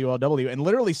 700 WLW, and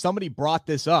literally somebody brought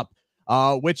this up,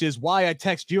 which is why I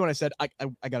text you and I said,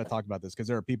 I got to talk about this because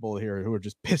there are people here who are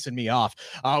just pissing me off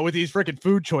with these freaking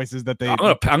food choices that they. I'm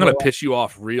gonna piss you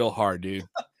off real hard, dude.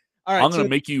 All right, I'm going to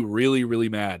make you really, really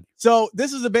mad. So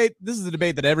this is a debate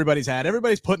that everybody's had.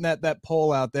 Everybody's putting that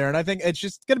poll out there. And I think it's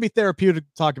just going to be therapeutic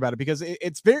to talk about it because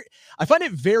I find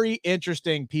it very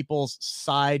interesting, people's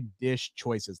side dish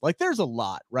choices. Like there's a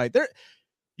lot, right?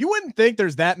 You wouldn't think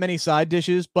there's that many side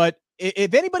dishes, but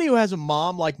if anybody who has a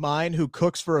mom like mine who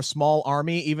cooks for a small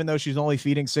army, even though she's only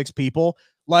feeding 6 people,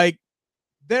 like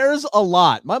there's a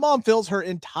lot. My mom fills her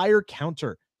entire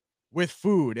counter with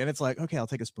food, and it's like, okay, I'll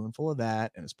take a spoonful of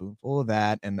that and a spoonful of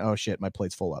that, and oh shit, my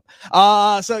plate's full up.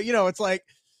 So it's like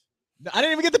I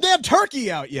didn't even get the damn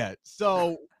turkey out yet.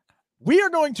 So We are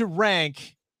going to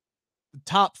rank the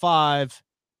top 5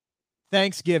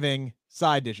 Thanksgiving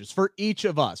side dishes for each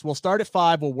of us. We'll start at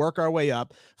 5. We'll work our way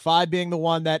up. 5 being the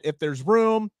one that if there's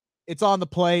room, it's on the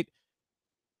plate.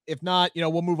 If not,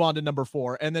 we'll move on to number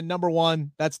 4. And then number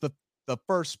 1, that's the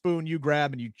first spoon you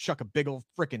grab and you chuck a big old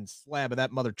freaking slab of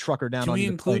that mother trucker down on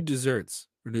your plate. Do we include desserts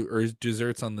or is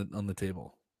desserts on the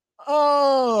table?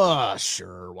 Oh,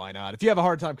 sure. Why not? If you have a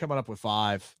hard time coming up with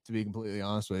 5, to be completely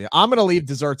honest with you, I'm going to leave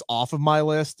desserts off of my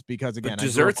list because, again,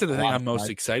 desserts are the thing I'm most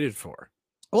excited for.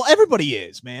 Well, everybody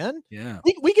is, man. Yeah.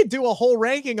 We could do a whole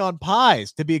ranking on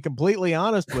pies, to be completely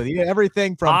honest with you.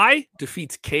 Everything from pie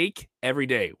defeats cake every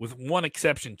day, with one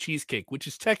exception, cheesecake, which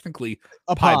is technically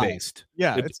a pie-based.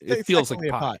 Yeah, it feels like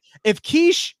pie. If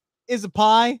quiche is a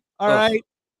pie, all right.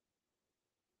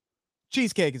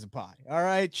 Cheesecake is a pie, all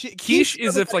right. Quiche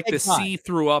is if like the sea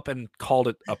threw up and called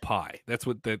it a pie. That's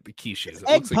what the quiche is. It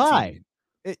egg looks pie.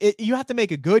 Like you have to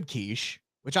make a good quiche,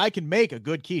 which I can make a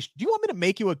good quiche. Do you want me to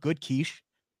make you a good quiche,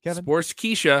 Kevin?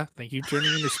 Sportskeeda. Thank you for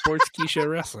turning into Sportskeeda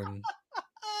Wrestling.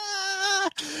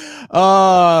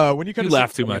 When you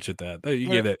laugh too much at that. You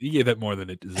gave that more than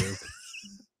it deserved.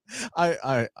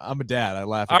 I'm a dad. I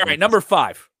laugh. All right, number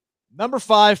 5. Number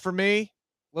 5 for me.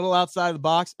 A little outside of the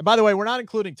box. And by the way, we're not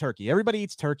including turkey. Everybody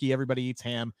eats turkey. Everybody eats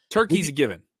ham. Turkey's a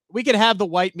given. We could have the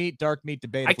white meat, dark meat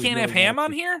debate. I can't have ham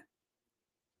on here.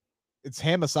 Is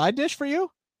ham a side dish for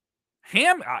you?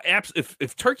 Ham,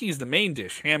 if turkey is the main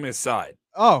dish, ham is side.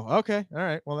 Oh, okay. All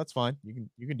right. Well, that's fine. You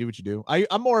can do what you do.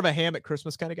 I'm more of a ham at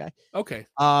Christmas kind of guy. Okay.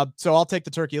 So I'll take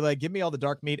the turkey leg. Give me all the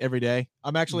dark meat every day.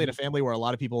 I'm actually in a family where a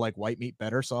lot of people like white meat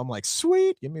better. So I'm like,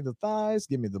 sweet. Give me the thighs.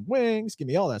 Give me the wings. Give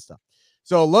me all that stuff.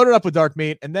 So load it up with dark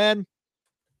meat, and then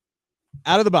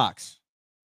out of the box,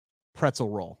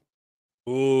 pretzel roll.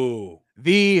 Ooh,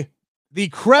 the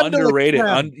creme underrated. de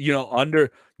la creme.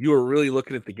 You were really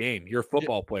looking at the game. You're a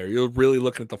football player. You're really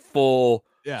looking at the full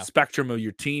spectrum of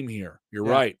your team here. You're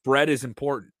right. Bread is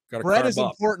important. Bread is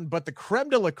important, but the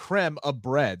creme de la creme of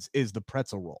breads is the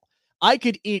pretzel roll. I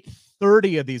could eat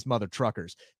 30 of these mother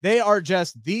truckers. They are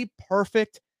just the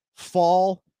perfect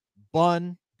fall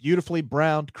bun. Beautifully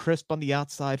browned, crisp on the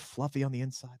outside, fluffy on the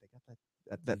inside. They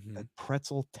got that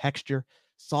pretzel texture,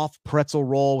 soft pretzel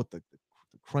roll with the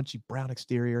crunchy brown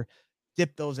exterior.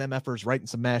 Dip those MFers right in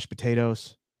some mashed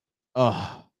potatoes.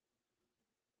 Number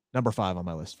 5 on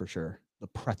my list for sure. The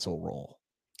pretzel roll.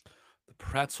 The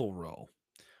pretzel roll.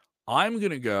 I'm going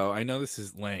to go. I know this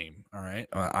is lame. All right.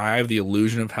 I have the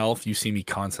illusion of health. You see me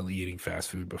constantly eating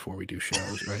fast food before we do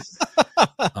shows, right?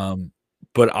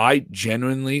 But I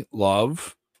genuinely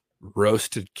love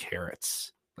roasted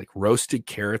carrots, like roasted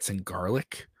carrots and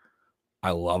garlic. I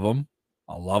love them.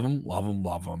 I love them, love them,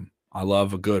 love them. I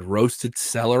love a good roasted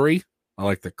celery. I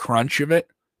like the crunch of it.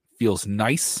 Feels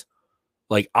nice.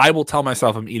 Like I will tell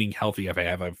myself I'm eating healthy if I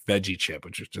have a veggie chip,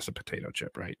 which is just a potato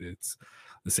chip, right? It's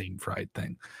the same fried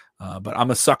thing. But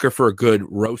I'm a sucker for a good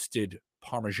roasted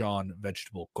Parmesan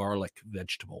vegetable, garlic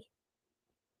vegetable.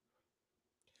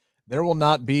 There will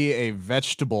not be a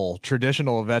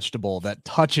traditional vegetable that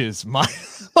touches my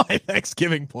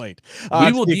Thanksgiving plate.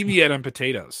 We will deviate on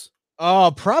potatoes.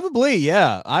 Probably,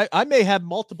 yeah. I may have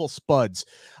multiple spuds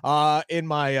in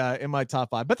my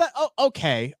top 5, but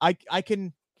okay. I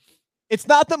can. It's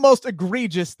not the most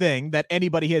egregious thing that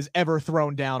anybody has ever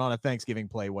thrown down on a Thanksgiving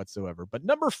plate whatsoever. But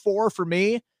number 4 for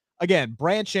me, again,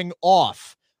 branching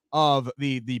off of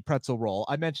the pretzel roll.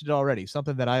 I mentioned it already.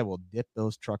 Something that I will dip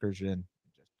those truckers in.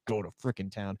 Go to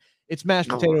freaking town. It's mashed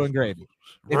potato and gravy.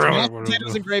 It's mashed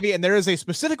potatoes and gravy, and there is a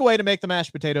specific way to make the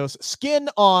mashed potatoes. Skin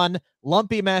on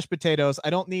lumpy mashed potatoes.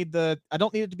 I don't need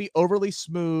it to be overly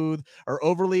smooth or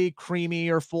overly creamy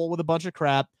or full with a bunch of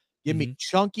crap. Give me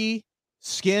chunky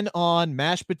skin on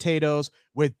mashed potatoes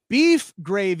with beef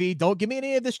gravy. Don't give me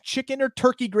any of this chicken or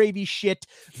turkey gravy shit.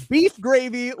 Beef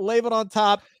gravy, lay it on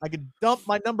top. I could dump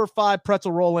my number 5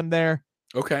 pretzel roll in there.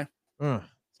 Okay. I'm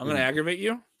going to aggravate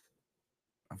you.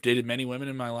 I've dated many women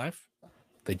in my life.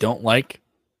 They don't like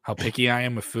how picky I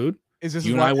am with food.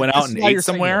 You and I went out and ate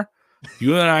somewhere.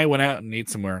 You and I went out and ate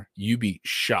somewhere. You'd be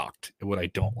shocked at what I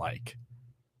don't like.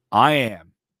 I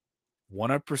am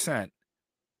 100%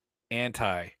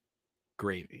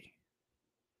 anti-gravy.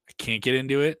 I can't get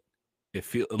into it.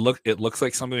 It looks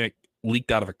like something that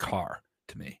leaked out of a car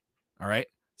to me. All right.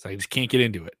 So I just can't get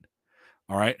into it.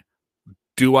 All right.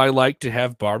 Do I like to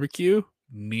have barbecue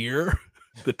near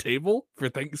the table for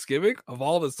Thanksgiving of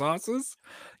all the sauces?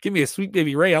 Give me a Sweet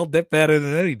Baby Ray. I'll dip that in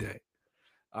it any day.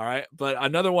 All right. But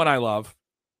another one I love,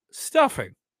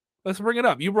 stuffing. Let's bring it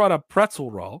up. You brought up pretzel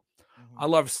roll. I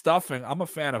love stuffing. I'm a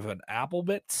fan of an apple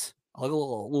bits, a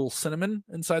little cinnamon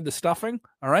inside the stuffing.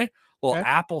 All right. A little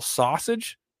apple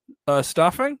sausage.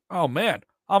 stuffing. Oh man,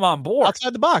 I'm on board.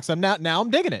 Outside the box. I'm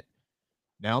digging it.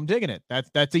 Now I'm digging it.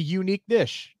 That's a unique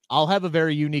dish. I'll have a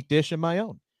very unique dish in my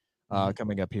own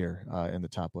coming up here in the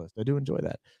top list. I do enjoy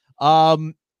that.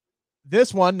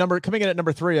 This one coming in at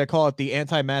number 3, I call it the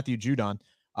anti-Matthew Judon.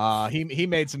 He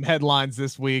made some headlines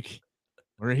this week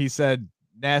where he said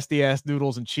nasty ass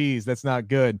noodles and cheese. That's not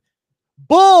good.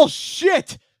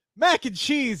 Bullshit. Mac and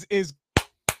cheese is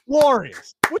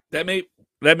glorious. That may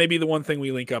be the one thing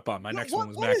we link up on. My next one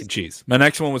was mac and cheese. My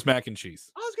next one was mac and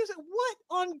cheese. I was gonna say, what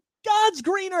on God's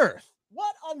green earth?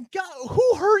 What on God?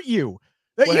 Who hurt you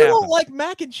that you don't like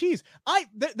mac and cheese?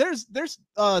 There's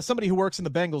somebody who works in the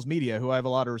Bengals media who I have a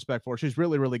lot of respect for. She's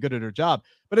really, really good at her job.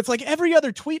 But it's like every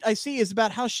other tweet I see is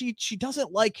about how she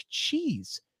doesn't like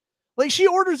cheese. Like she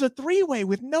orders a 3-way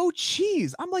with no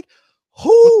cheese. I'm like,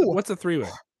 who? What's a 3-way?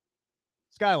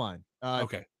 Skyline.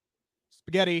 Okay.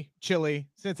 Spaghetti, chili,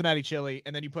 Cincinnati chili,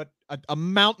 and then you put a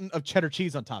mountain of cheddar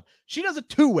cheese on top. She does a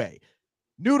 2-way.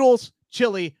 Noodles,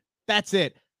 chili, that's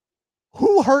it.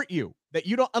 Who hurt you that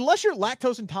you don't, unless you're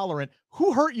lactose intolerant,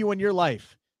 who hurt you in your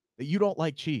life that you don't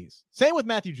like cheese? Same with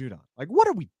Matthew Judon. Like, what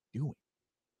are we doing?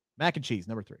 Mac and cheese,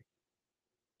 number 3.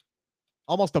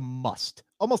 Almost a must.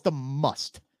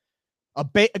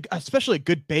 Especially a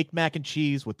good baked mac and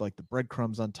cheese with like the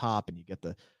breadcrumbs on top, and you get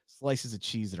the slices of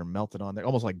cheese that are melted on there,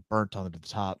 almost like burnt on the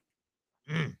top.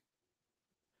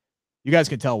 You guys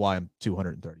can tell why I'm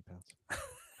 230 pounds.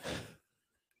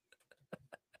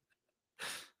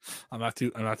 I'm not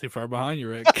too far behind you,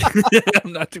 Rick.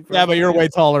 I'm not too far. Yeah, but you're way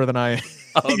taller than I am.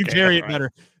 Okay, you carry it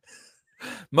better.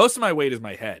 Most of my weight is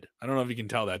my head. I don't know if you can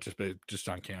tell that just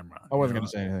on camera. I wasn't going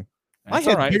to say anything. My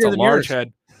head's right. It's a large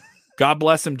head. God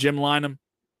bless him, Jim Lynam,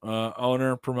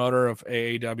 owner, promoter of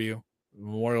AAW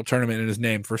Memorial Tournament in his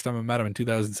name. First time I met him in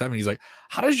 2007. He's like,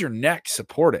 how does your neck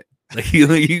support it? Like,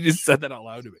 he just said that out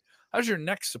loud to me. How does your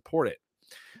neck support it?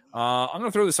 I'm going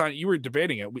to throw this on. You were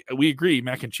debating it. We agree.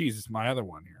 Mac and cheese is my other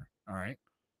one here. All right.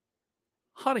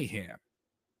 Honey ham.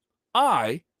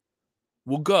 I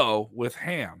will go with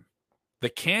ham. The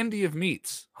candy of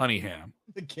meats, honey ham.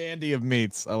 The candy of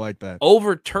meats. I like that.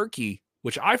 Over turkey,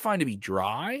 which I find to be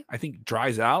dry. I think it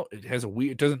dries out. It has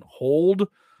it doesn't hold. You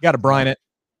got to brine it.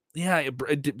 Yeah.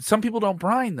 Some people don't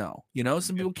brine though.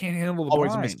 Some people can't handle the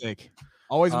Always brine. A mistake.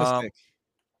 Always a mistake.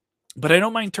 But I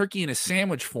don't mind turkey in a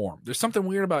sandwich form. There's something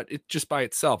weird about it just by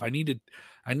itself. I need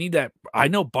that. I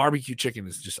know barbecue chicken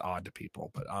is just odd to people,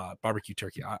 but barbecue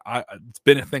turkey, it's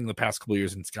been a thing the past couple of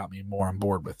years, and it's got me more on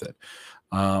board with it.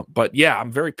 But yeah,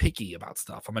 I'm very picky about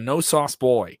stuff. I'm a no sauce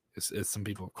boy, as some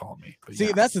people have called me. But see,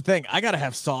 yeah. That's the thing. I gotta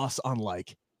have sauce on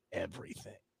like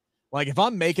everything. Like if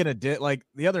I'm making like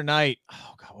the other night,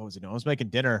 oh God, what was it? I was making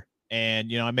dinner, and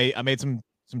I made some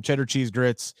cheddar cheese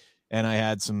grits. And I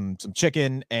had some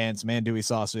chicken and some andouille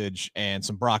sausage and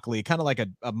some broccoli, kind of like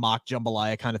a mock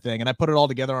jambalaya kind of thing. And I put it all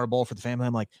together on a bowl for the family.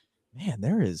 I'm like, man,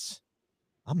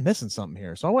 I'm missing something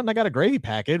here. So I went and I got a gravy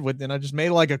packet and I just made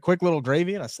like a quick little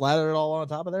gravy and I slathered it all on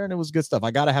top of there, and it was good stuff.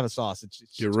 I got to have a sauce.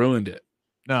 You ruined it.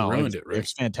 No, you ruined it, Rick. It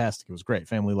was fantastic. It was great.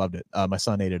 Family loved it. My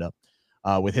son ate it up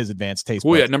with his advanced taste.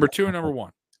 Oh yeah, number 2 and number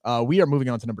 1. We are moving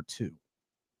on to number 2.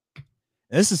 And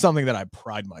this is something that I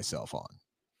pride myself on.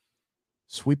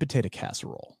 Sweet potato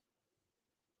casserole.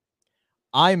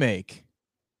 I make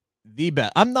the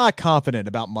best. I'm not confident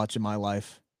about much in my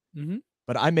life,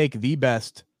 but I make the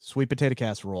best sweet potato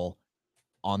casserole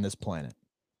on this planet.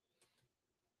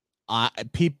 I've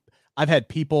had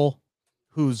people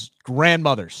whose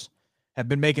grandmothers have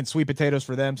been making sweet potatoes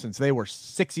for them since they were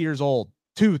 6 years old,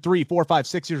 2, 3, 4, 5,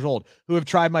 6 years old, who have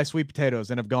tried my sweet potatoes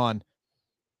and have gone,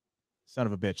 son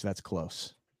of a bitch, that's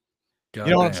close. God,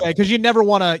 you know what I'm saying? Because you never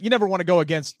want to go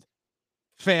against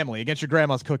family, against your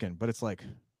grandma's cooking. But it's like,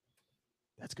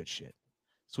 that's good shit.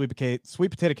 Sweet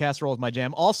potato casserole is my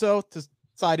jam. Also, to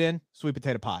side in, sweet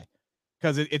potato pie,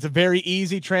 because it's a very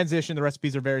easy transition. The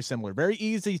recipes are very similar. Very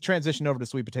easy transition over to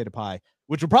sweet potato pie,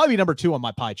 which will probably be number 2 on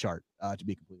my pie chart. To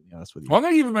be completely honest with you, well, I'm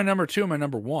gonna give you my number 2 and my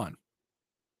number 1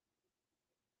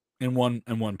 in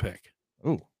one pick.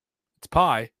 Ooh, it's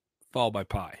pie followed by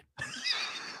pie.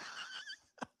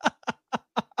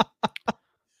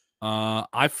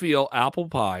 I feel apple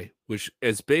pie, which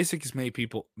as basic as many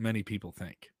people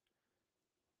think,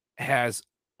 has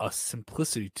a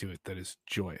simplicity to it that is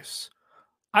joyous.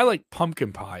 I like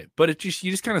pumpkin pie, but you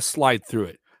just kind of slide through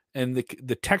it, and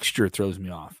the texture throws me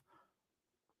off.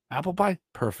 Apple pie,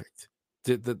 perfect.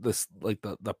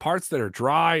 The parts that are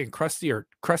dry and crusty are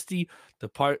crusty. The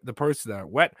parts that are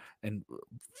wet and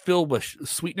filled with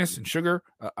sweetness and sugar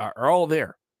are all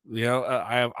there.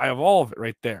 I have all of it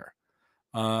right there.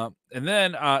 And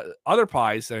then other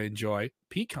pies that I enjoy,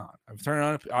 pecan. I've turned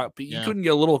on. You Yeah. couldn't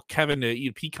get a little Kevin to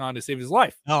eat a pecan to save his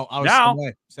life. No, I was Now,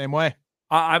 same way.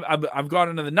 I've gone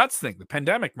into the nuts thing. The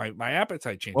pandemic, my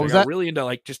appetite changed. What was I got that? really into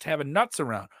like just having nuts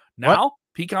around. What? Now,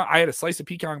 pecan. I had a slice of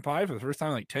pecan pie for the first time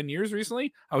in like 10 years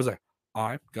recently. I was like,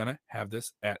 I'm gonna have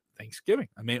this at Thanksgiving.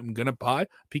 I'm gonna buy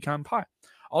pecan pie.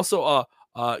 Also,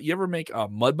 you ever make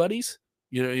mud buddies?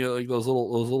 You know, like those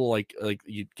little like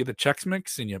you get the Chex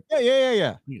Mix and you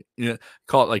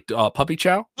call it like puppy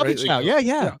chow. Puppy right? chow, Like,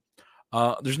 yeah.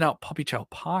 There's now puppy chow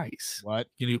pies. What?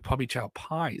 You do puppy chow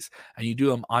pies and you do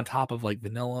them on top of like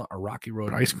vanilla or Rocky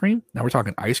Road ice cream. Now we're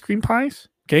talking ice cream pies.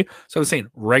 Okay. So I was saying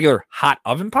regular hot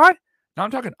oven pie. Now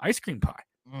I'm talking ice cream pie.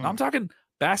 Now I'm talking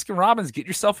Baskin Robbins. Get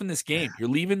yourself in this game. You're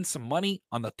leaving some money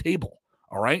on the table.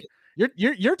 All right.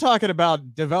 You're talking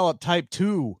about developed type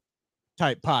 2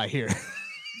 type pie here.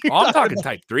 I'm talking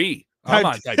type 3. I'm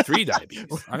on type 3 diabetes.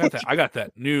 I got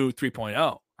that new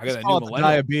 3.0. I got that new millennial.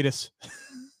 Diabetes.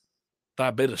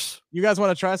 Diabetes. You guys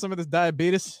want to try some of this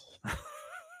diabetes?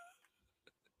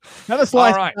 Another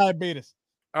slice of diabetes.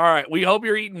 All right. We hope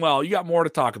you're eating well. You got more to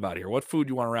talk about here. What food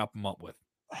do you want to wrap them up with?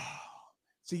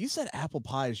 So you said apple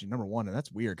pie is your number one, and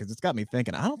that's weird because it's got me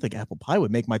thinking. I don't think apple pie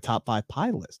would make my top 5 pie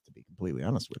list, to be completely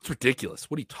honest with you. It's ridiculous.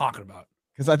 What are you talking about?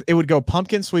 Because it would go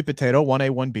pumpkin, sweet potato, 1A,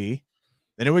 1B.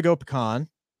 Then it would go pecan,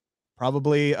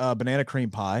 probably banana cream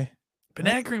pie.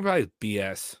 Banana cream pie is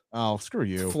BS. Oh, screw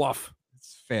you. It's fluff.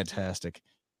 It's fantastic.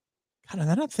 God, and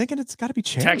then I'm thinking it's got to be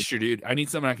cherry. Texture, dude. I need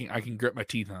something I can grip my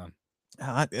teeth on.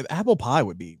 Apple pie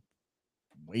would be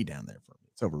way down there for me.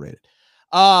 It's overrated.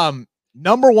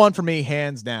 Number one for me,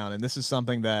 hands down, and this is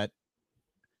something that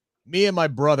me and my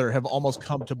brother have almost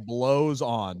come to blows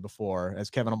on before, as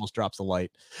Kevin almost drops the light.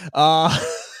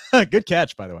 Good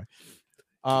catch, by the way.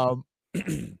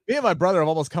 Me and my brother have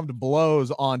almost come to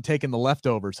blows on taking the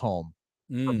leftovers home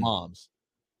from mom's.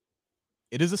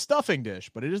 It is a stuffing dish,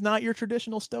 but it is not your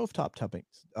traditional stovetop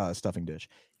stuffing dish.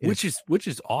 Which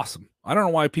is awesome. I don't know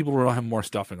why people don't have more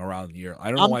stuffing around the year.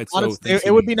 I don't know why it's so.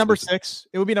 It would be number 6.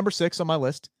 It would be number 6 on my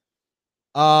list.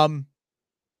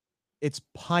 It's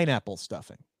pineapple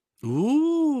stuffing.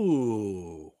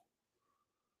 Ooh.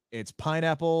 It's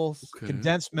pineapple,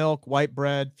 condensed milk, white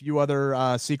bread, few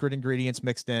other secret ingredients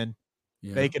mixed in.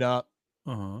 Yeah. Bake it up.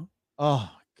 Oh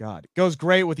God, it goes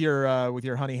great with your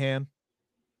honey ham.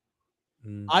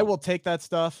 I will take that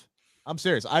stuff. I'm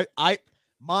serious.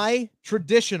 My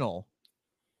traditional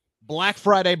Black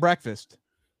Friday breakfast: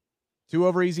 2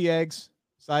 over easy eggs,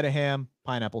 side of ham,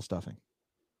 pineapple stuffing.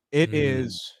 It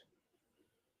is,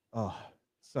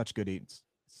 such good eats.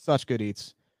 Such good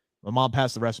eats. My mom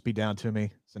passed the recipe down to me,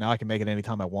 so now I can make it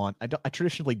anytime I want. I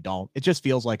traditionally don't. It just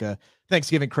feels like a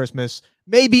Thanksgiving, Christmas,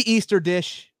 maybe Easter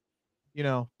dish,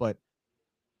 but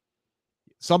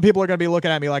some people are going to be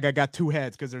looking at me like I got 2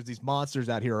 heads because there's these monsters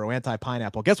out here who are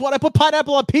anti-pineapple. Guess what? I put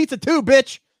pineapple on pizza too,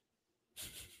 bitch.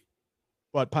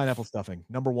 But pineapple stuffing,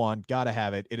 number 1, gotta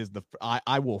have it. It is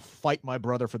I will fight my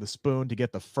brother for the spoon to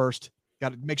get the first.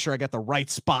 Got to make sure I got the right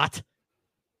spot.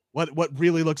 What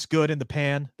really looks good in the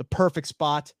pan, the perfect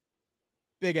spot.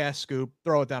 Big ass scoop,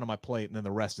 throw it down on my plate, and then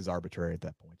the rest is arbitrary at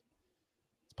that point.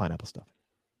 It's pineapple stuffing.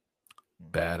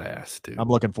 Badass, dude. I'm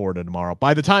looking forward to tomorrow.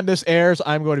 By the time this airs,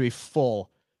 I'm going to be full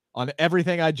on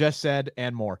everything I just said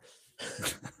and more.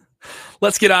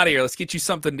 Let's get out of here. Let's get you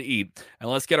something to eat. And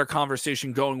let's get our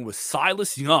conversation going with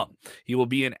Silas Young. He will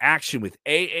be in action with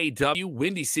AAW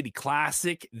Windy City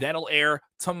Classic. That'll air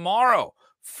tomorrow,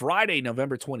 Friday,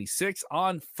 November 26th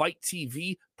on FITE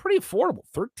TV. Pretty affordable,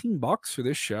 $13 for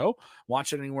this show.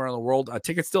 Watch it anywhere in the world.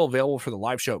 Tickets still available for the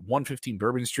live show at 115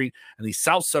 Bourbon Street in the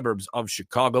south suburbs of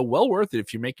Chicago. Well worth it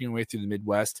if you're making your way through the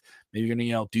Midwest. Maybe you're going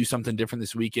to do something different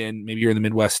this weekend. Maybe you're in the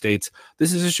Midwest states.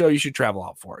 This is a show you should travel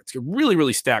out for. It's a really,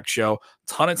 really stacked show.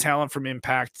 Ton of talent from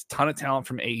Impact, ton of talent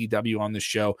from AEW on this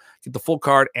show. Get the full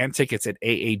card and tickets at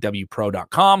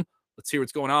aawpro.com. Let's hear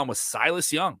what's going on with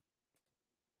Silas Young.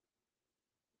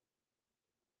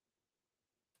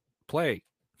 Play.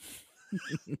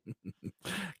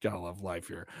 Gotta love life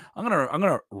here. I'm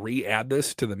gonna re-add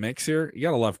this to the mix here. You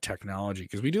gotta love technology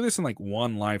because we do this in like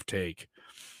one live take.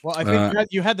 Well, I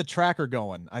think you had the tracker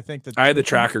going. I think that I had the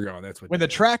tracker going. That's what when the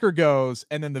tracker goes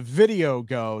and then the video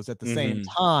goes at the same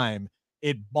time,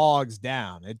 it bogs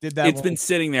down. It did that. It's been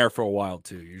sitting there for a while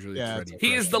too. Usually, it's ready.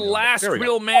 He is the last There we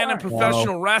real go. man in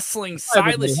professional wrestling.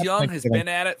 Silas Young has been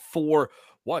at it for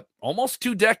almost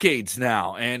 2 decades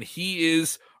now, and he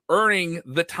is earning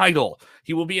the title.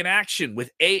 He will be in action with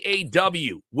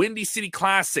AAW Windy City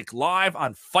Classic live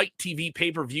on FITE TV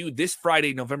pay-per-view this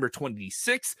Friday, November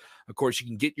 26th. Of course, you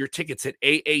can get your tickets at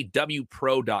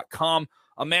aawpro.com.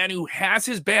 a man who has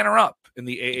his banner up in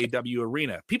the AAW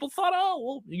arena. People thought, oh,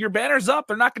 well, your banner's up.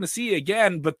 They're not going to see you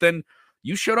again. But then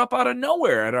you showed up out of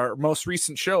nowhere at our most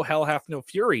recent show, Hell Hath No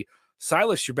Fury.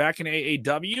 Silas, you're back in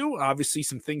AAW. Obviously,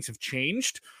 some things have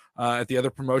changed at the other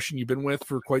promotion you've been with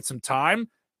for quite some time.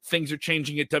 Things are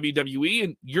changing at WWE,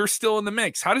 and you're still in the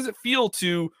mix. How does it feel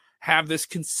to have this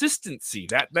consistency,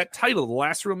 that title, the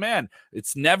last real man?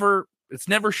 It's never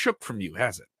shook from you,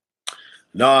 has it?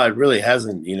 No, it really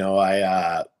hasn't.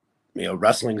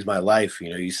 Wrestling's my life.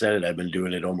 You said it. I've been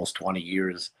doing it almost 20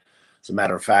 years. As a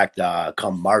matter of fact,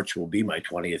 come March will be my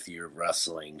 20th year of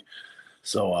wrestling.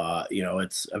 So,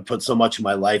 I've put so much of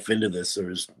my life into this.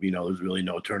 There's really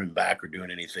no turning back or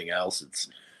doing anything else. It's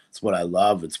what I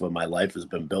love. It's what my life has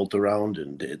been built around,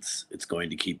 and it's going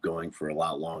to keep going for a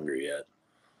lot longer yet.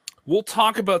 We'll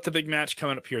talk about the big match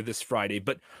coming up here this Friday,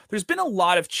 but there's been a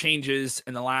lot of changes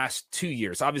in the last 2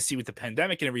 years, obviously with the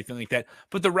pandemic and everything like that,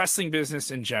 but the wrestling business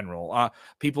in general.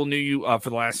 People knew you for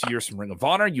the last years from Ring of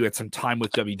Honor. You had some time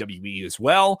with WWE as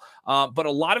well, but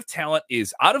a lot of talent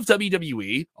is out of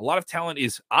WWE. A lot of talent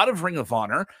is out of Ring of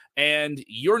Honor, and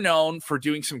you're known for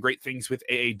doing some great things with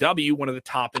AAW, one of the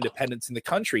top independents in the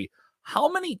country.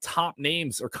 How many top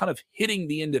names are kind of hitting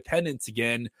the independents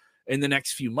again in the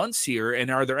next few months here?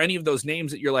 And are there any of those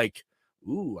names that you're like,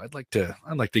 ooh, I'd like to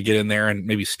get in there and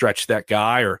maybe stretch that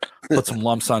guy or put some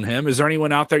lumps on him? Is there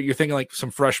anyone out there you're thinking like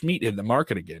some fresh meat in the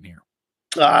market again here?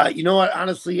 You know what?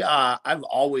 Honestly, I've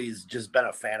always just been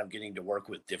a fan of getting to work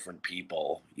with different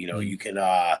people. You can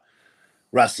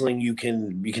wrestling, you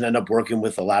can end up working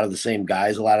with a lot of the same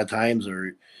guys a lot of times,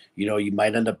 or you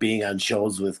might end up being on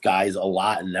shows with guys a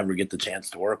lot and never get the chance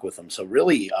to work with them. So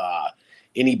really,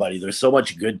 anybody. There's so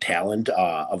much good talent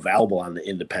available on the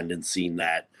independent scene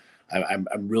that I'm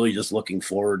really just looking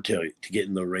forward to get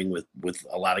in the ring with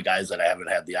a lot of guys that I haven't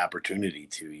had the opportunity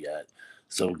to yet.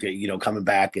 So coming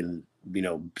back and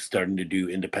starting to do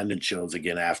independent shows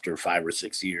again after 5 or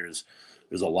 6 years,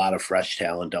 there's a lot of fresh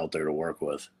talent out there to work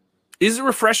with. Is it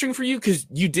refreshing for you? Because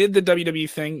you did the WWE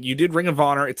thing, you did Ring of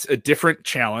Honor. It's a different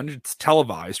challenge. It's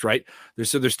televised, right?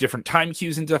 There's different time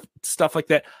cues and stuff like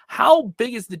that. How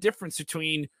big is the difference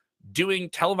between doing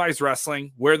televised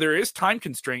wrestling, where there is time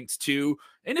constraints, to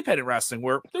independent wrestling,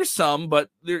 where there's some,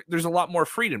 but there's a lot more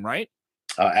freedom, right?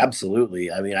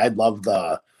 Absolutely. I mean, I love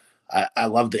the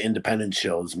independent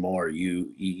shows more.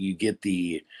 You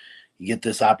get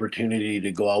this opportunity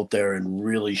to go out there and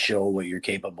really show what you're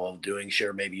capable of doing.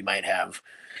 Sure, maybe you might have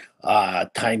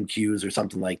time cues or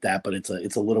something like that, but it's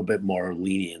a little bit more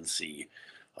leniency.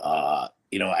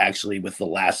 Actually, with the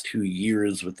last 2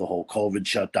 years with the whole COVID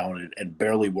shutdown and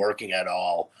barely working at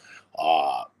all,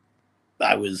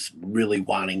 I was really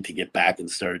wanting to get back and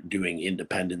start doing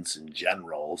independence in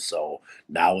general. So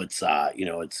now it's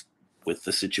with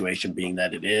the situation being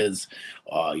that it is,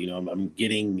 I'm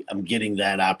getting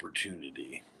that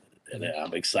opportunity, and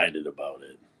I'm excited about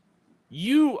it.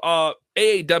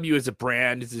 AAW as a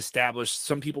brand is established.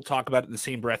 Some people talk about it in the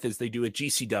same breath as they do a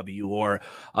GCW or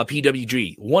a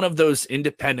PWG, one of those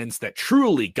independents that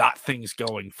truly got things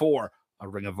going for a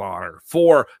Ring of Honor,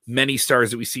 for many stars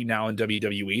that we see now in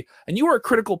WWE. And you were a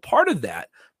critical part of that.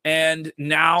 And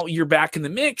now you're back in the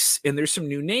mix, and there's some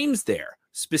new names there.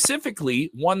 Specifically,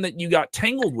 one that you got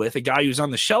tangled with, a guy who's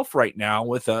on the shelf right now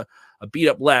with a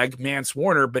beat-up leg, Mance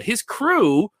Warner, but his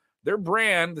crew, their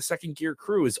brand, the Second Gear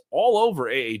crew, is all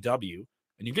over AAW,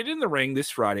 and you get in the ring this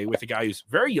Friday with a guy who's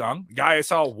very young, a guy I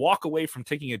saw walk away from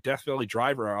taking a Death Valley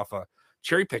driver off a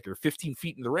cherry picker 15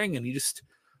 feet in the ring, and he just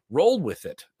rolled with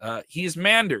it. He is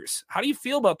Manders. How do you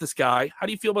feel about this guy? How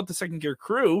do you feel about the Second Gear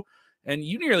crew? And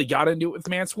you nearly got into it with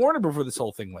Mance Warner before this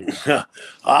whole thing went down.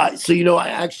 I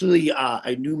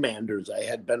knew Manders. I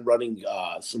had been running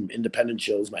some independent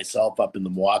shows myself up in the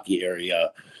Milwaukee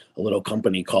area, a little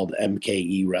company called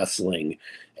MKE Wrestling.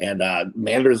 And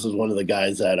Manders is one of the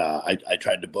guys that I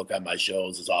tried to book on my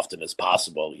shows as often as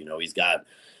possible. He's got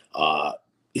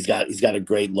a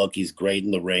great look. He's great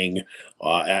in the ring.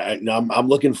 I'm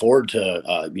looking forward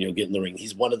to getting in the ring.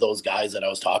 He's one of those guys that I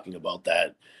was talking about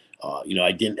that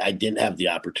I didn't have the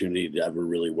opportunity to ever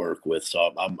really work with.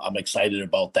 So I'm excited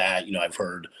about that. I've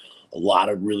heard a lot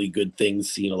of really good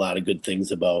things, seen a lot of good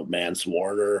things about Mance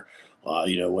Warner.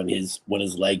 When his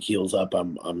leg heals up,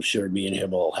 I'm sure me and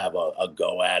him will have a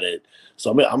go at it.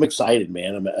 So I'm excited,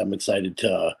 man. I'm excited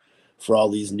for all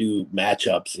these new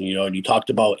matchups. And you talked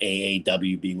about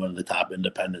AAW being one of the top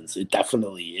independents. It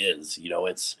definitely is.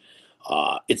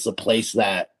 It's a place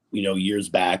that, years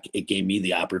back, it gave me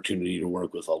the opportunity to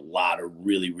work with a lot of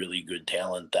really, really good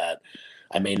talent that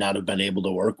I may not have been able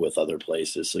to work with other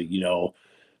places. So,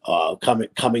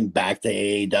 coming back to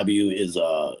AAW is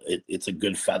it's a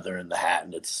good feather in the hat,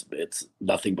 and it's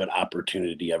nothing but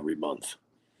opportunity every month.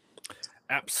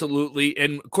 Absolutely.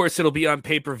 And of course, it'll be on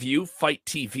pay-per-view, FITE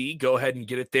TV. Go ahead and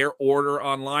get it there. Order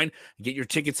online. Get your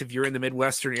tickets if you're in the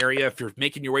Midwestern area. If you're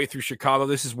making your way through Chicago,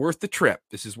 this is worth the trip.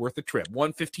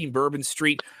 115 Bourbon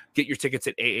Street. Get your tickets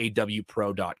at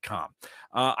aawpro.com.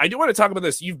 I do want to talk about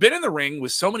this. You've been in the ring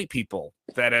with so many people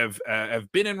that have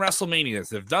been in WrestleManias,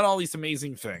 that have done all these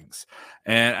amazing things.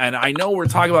 And I know we're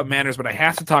talking about manners, but I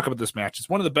have to talk about this match. It's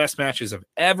one of the best matches I've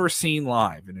ever seen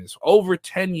live. And it's over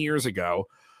 10 years ago.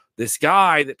 This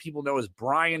guy that people know as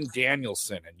Bryan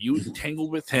Danielson, and you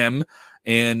tangled with him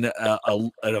in at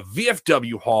a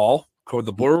VFW hall called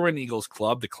the Berwyn Eagles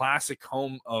Club, the classic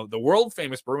home of the world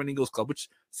famous Berwyn Eagles Club, which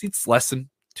seats less than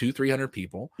 200-300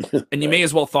 people. And you may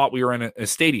as well thought we were in a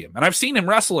stadium. And I've seen him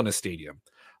wrestle in a stadium,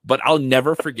 but I'll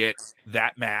never forget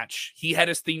that match. He had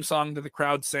his theme song that the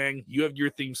crowd sang. You have your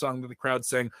theme song that the crowd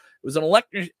sang. It was an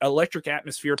electric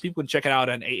atmosphere. People can check it out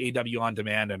on AAW On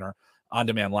Demand and our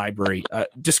on-demand library.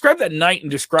 Describe that night and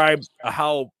describe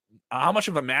how much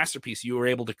of a masterpiece you were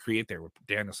able to create there with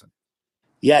Danielson.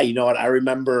 Yeah, you know what? I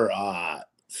remember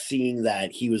seeing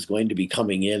that he was going to be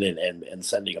coming in and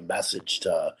sending a message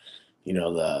to, you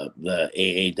know, the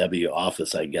AAW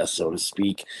office, I guess, so to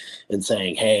speak, and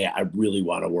saying, hey, I really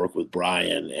want to work with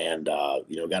Bryan, and,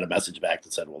 you know, got a message back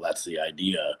that said, well, that's the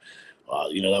idea.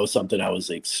 You know, that was something I was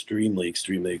extremely,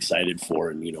 extremely excited for.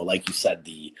 And, you know, like you said,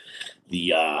 the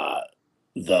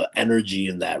energy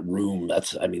in that room,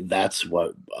 that's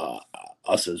what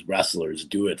us as wrestlers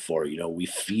do it for. You know, we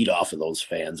feed off of those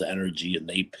fans' energy,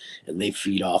 and they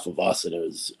feed off of us. And it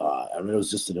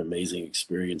was just an amazing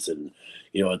experience. And,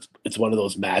 you know, it's one of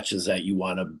those matches that you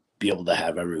want to be able to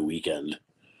have every weekend.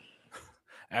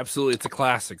 Absolutely. It's a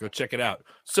classic. Go check it out.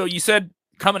 So you said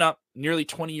coming up nearly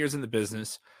 20 years in the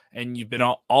business, and you've been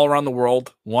all around the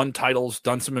world, won titles,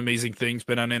 done some amazing things,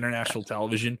 been on international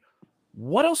television.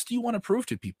 What else do you want to prove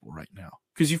to people right now?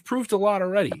 Because you've proved a lot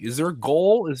already. Is there a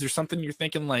goal? Is there something you're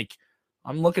thinking like,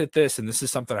 I'm looking at this and this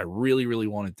is something I really, really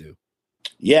want to do?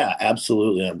 Yeah,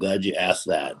 absolutely. I'm glad you asked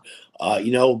that.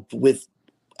 You know,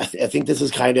 I think this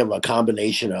is kind of a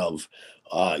combination of,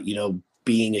 you know,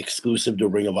 being exclusive to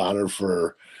Ring of Honor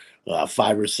for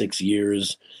 5 or 6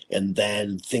 years, and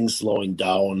then things slowing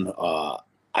down.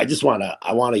 I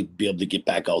want to be able to get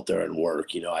back out there and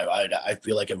work. You know, I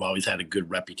feel like I've always had a good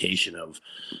reputation of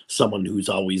someone who's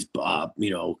always,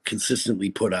 you know, consistently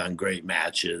put on great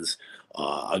matches.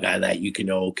 A guy that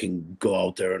can go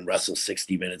out there and wrestle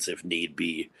 60 minutes if need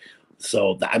be.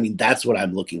 So, that's what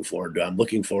I'm looking forward to. I'm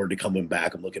looking forward to coming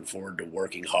back. I'm looking forward to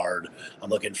working hard. I'm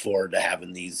looking forward to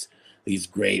having these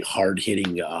great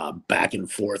hard-hitting back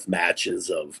and forth matches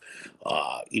of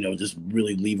you know, just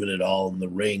really leaving it all in the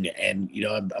ring. And you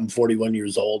know, I'm 41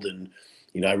 years old, and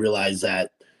you know, I realize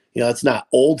that, you know, it's not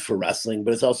old for wrestling,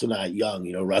 but it's also not young.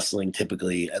 You know, wrestling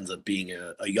typically ends up being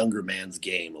a younger man's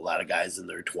game. A lot of guys in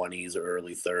their 20s or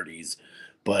early 30s.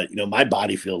 But, you know, my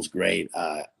body feels great.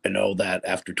 I know that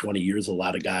after 20 years, a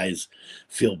lot of guys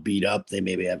feel beat up. They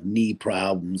maybe have knee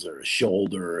problems or a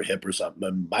shoulder or a hip or something.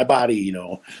 But my body, you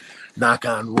know, knock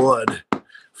on wood,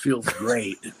 feels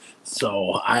great.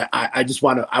 So I just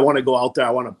want to go out there.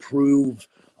 I want to prove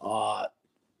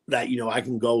that, you know, I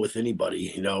can go with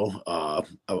anybody. You know,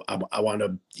 I want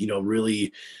to, you know,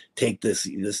 really take this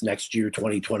next year,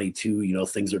 2022. You know,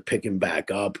 things are picking back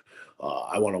up.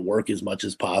 I want to work as much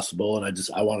as possible, and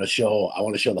I want to show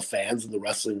the fans in the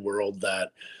wrestling world that,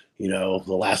 you know,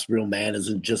 the last real man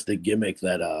isn't just a gimmick.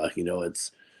 That you know,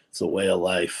 it's a way of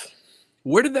life.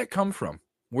 Where did that come from?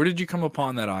 Where did you come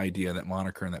upon that idea, that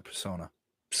moniker, and that persona?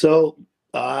 So,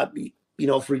 you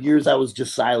know, for years I was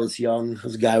just Silas Young. I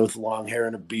was a guy with long hair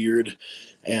and a beard,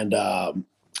 and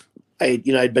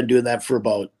I'd been doing that for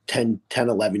about 10,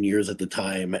 11 years at the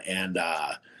time, and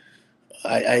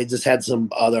I just had some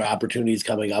other opportunities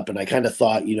coming up, and I kind of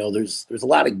thought, you know, there's a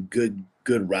lot of good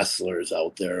wrestlers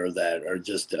out there that are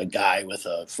just a guy with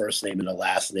a first name and a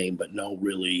last name, but no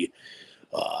really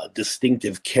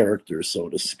distinctive character, so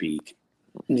to speak.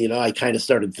 You know, I kind of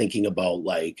started thinking about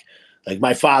like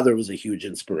my father was a huge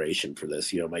inspiration for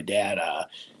this. You know, my dad,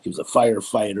 he was a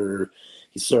firefighter.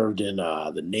 He served in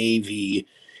the Navy.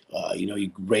 You know,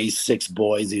 he raised 6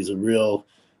 boys. He's a real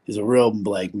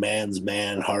like man's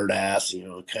man, hard ass, you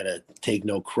know, kind of take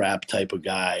no crap type of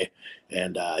guy.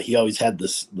 And he always had the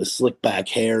slick back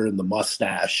hair and the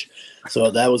mustache.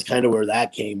 So that was kind of where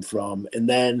that came from. And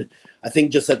then I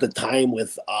think just at the time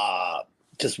with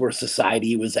just where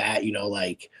society was at, you know,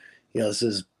 like this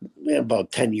is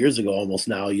about 10 years ago almost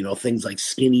now, things like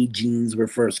skinny jeans were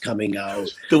first coming out.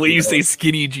 The way you say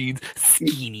skinny jeans,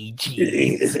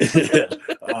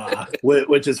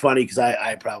 which is funny because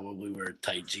I probably wear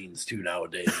tight jeans too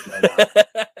nowadays.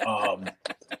 But,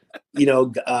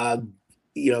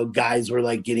 guys were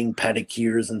like getting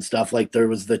pedicures and stuff. Like there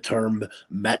was the term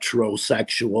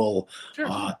metrosexual.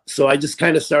 Sure. So I just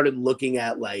kind of started looking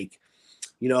at like,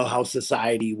 how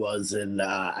society was. And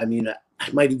I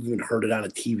might have even heard it on a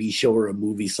TV show or a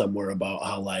movie somewhere about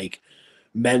how like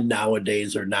men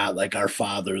nowadays are not like our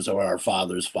fathers or our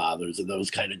fathers' fathers. And that was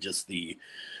kind of just the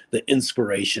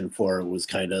inspiration for it was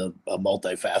kind of a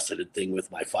multifaceted thing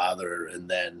with my father. And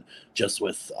then just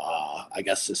with, I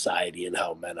guess, society and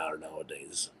how men are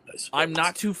nowadays. I'm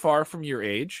not too far from your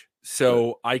age,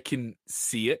 so I can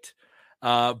see it.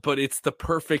 But it's the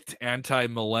perfect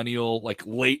anti-millennial, like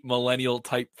late millennial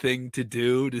type thing to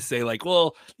do, to say like,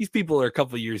 well, these people are a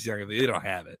couple of years younger. They don't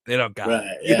have it. They don't got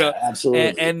it. Yeah,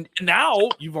 absolutely. And now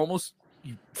you've almost,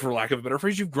 for lack of a better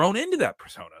phrase, you've grown into that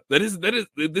persona.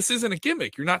 This isn't a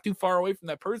gimmick. You're not too far away from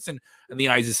that person in the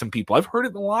eyes of some people. I've heard it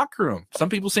in the locker room. Some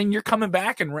people saying you're coming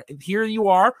back, and here you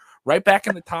are, right back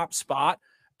in the top spot.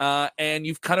 And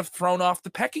you've kind of thrown off the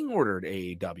pecking order at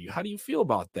AAW. How do you feel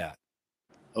about that?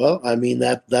 Well, I mean,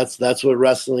 that's what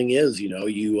wrestling is. You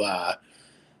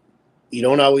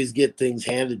don't always get things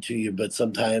handed to you, but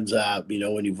sometimes,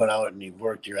 when you've went out and you've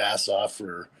worked your ass off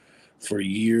for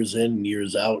years in and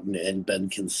years out and been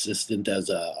consistent as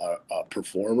a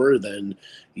performer, then,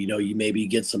 you maybe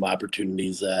get some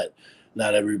opportunities that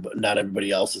not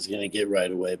everybody else is going to get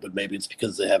right away, but maybe it's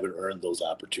because they haven't earned those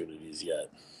opportunities yet.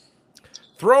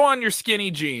 Throw on your skinny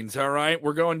jeans. All right.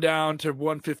 We're going down to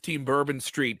 115 Bourbon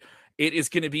Street. It is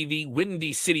going to be the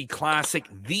Windy City Classic,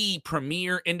 the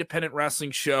premier independent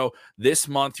wrestling show this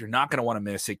month. You're not going to want to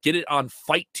miss it. Get it on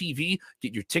FITE TV.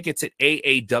 Get your tickets at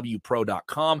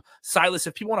aawpro.com. Silas,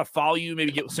 if people want to follow you,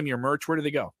 maybe get some of your merch, where do they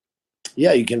go?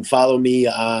 Yeah, you can follow me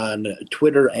on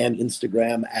Twitter and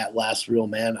Instagram at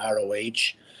LastRealMan,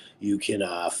 ROH. You can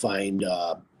find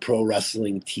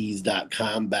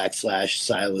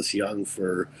prowrestlingtees.com/Silas Young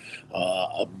for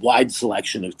a wide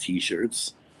selection of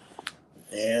t-shirts.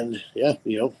 And yeah,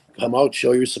 come out,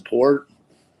 show your support.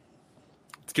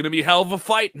 It's going to be a hell of a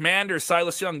fight. Mander,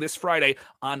 Silas Young this Friday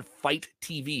on FITE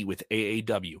TV with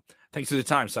AAW. Thanks for the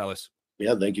time, Silas.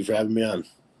 Yeah, thank you for having me on.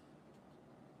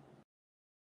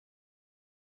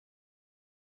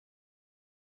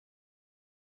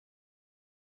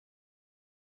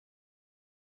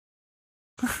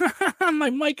 My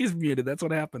mic is muted. That's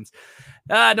what happens.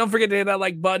 Don't forget to hit that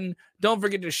like button. Don't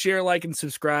forget to share, like, and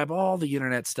subscribe. All the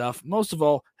internet stuff. Most of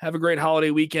all, have a great holiday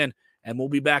weekend, and we'll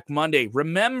be back Monday.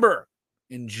 Remember,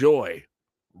 enjoy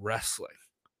wrestling.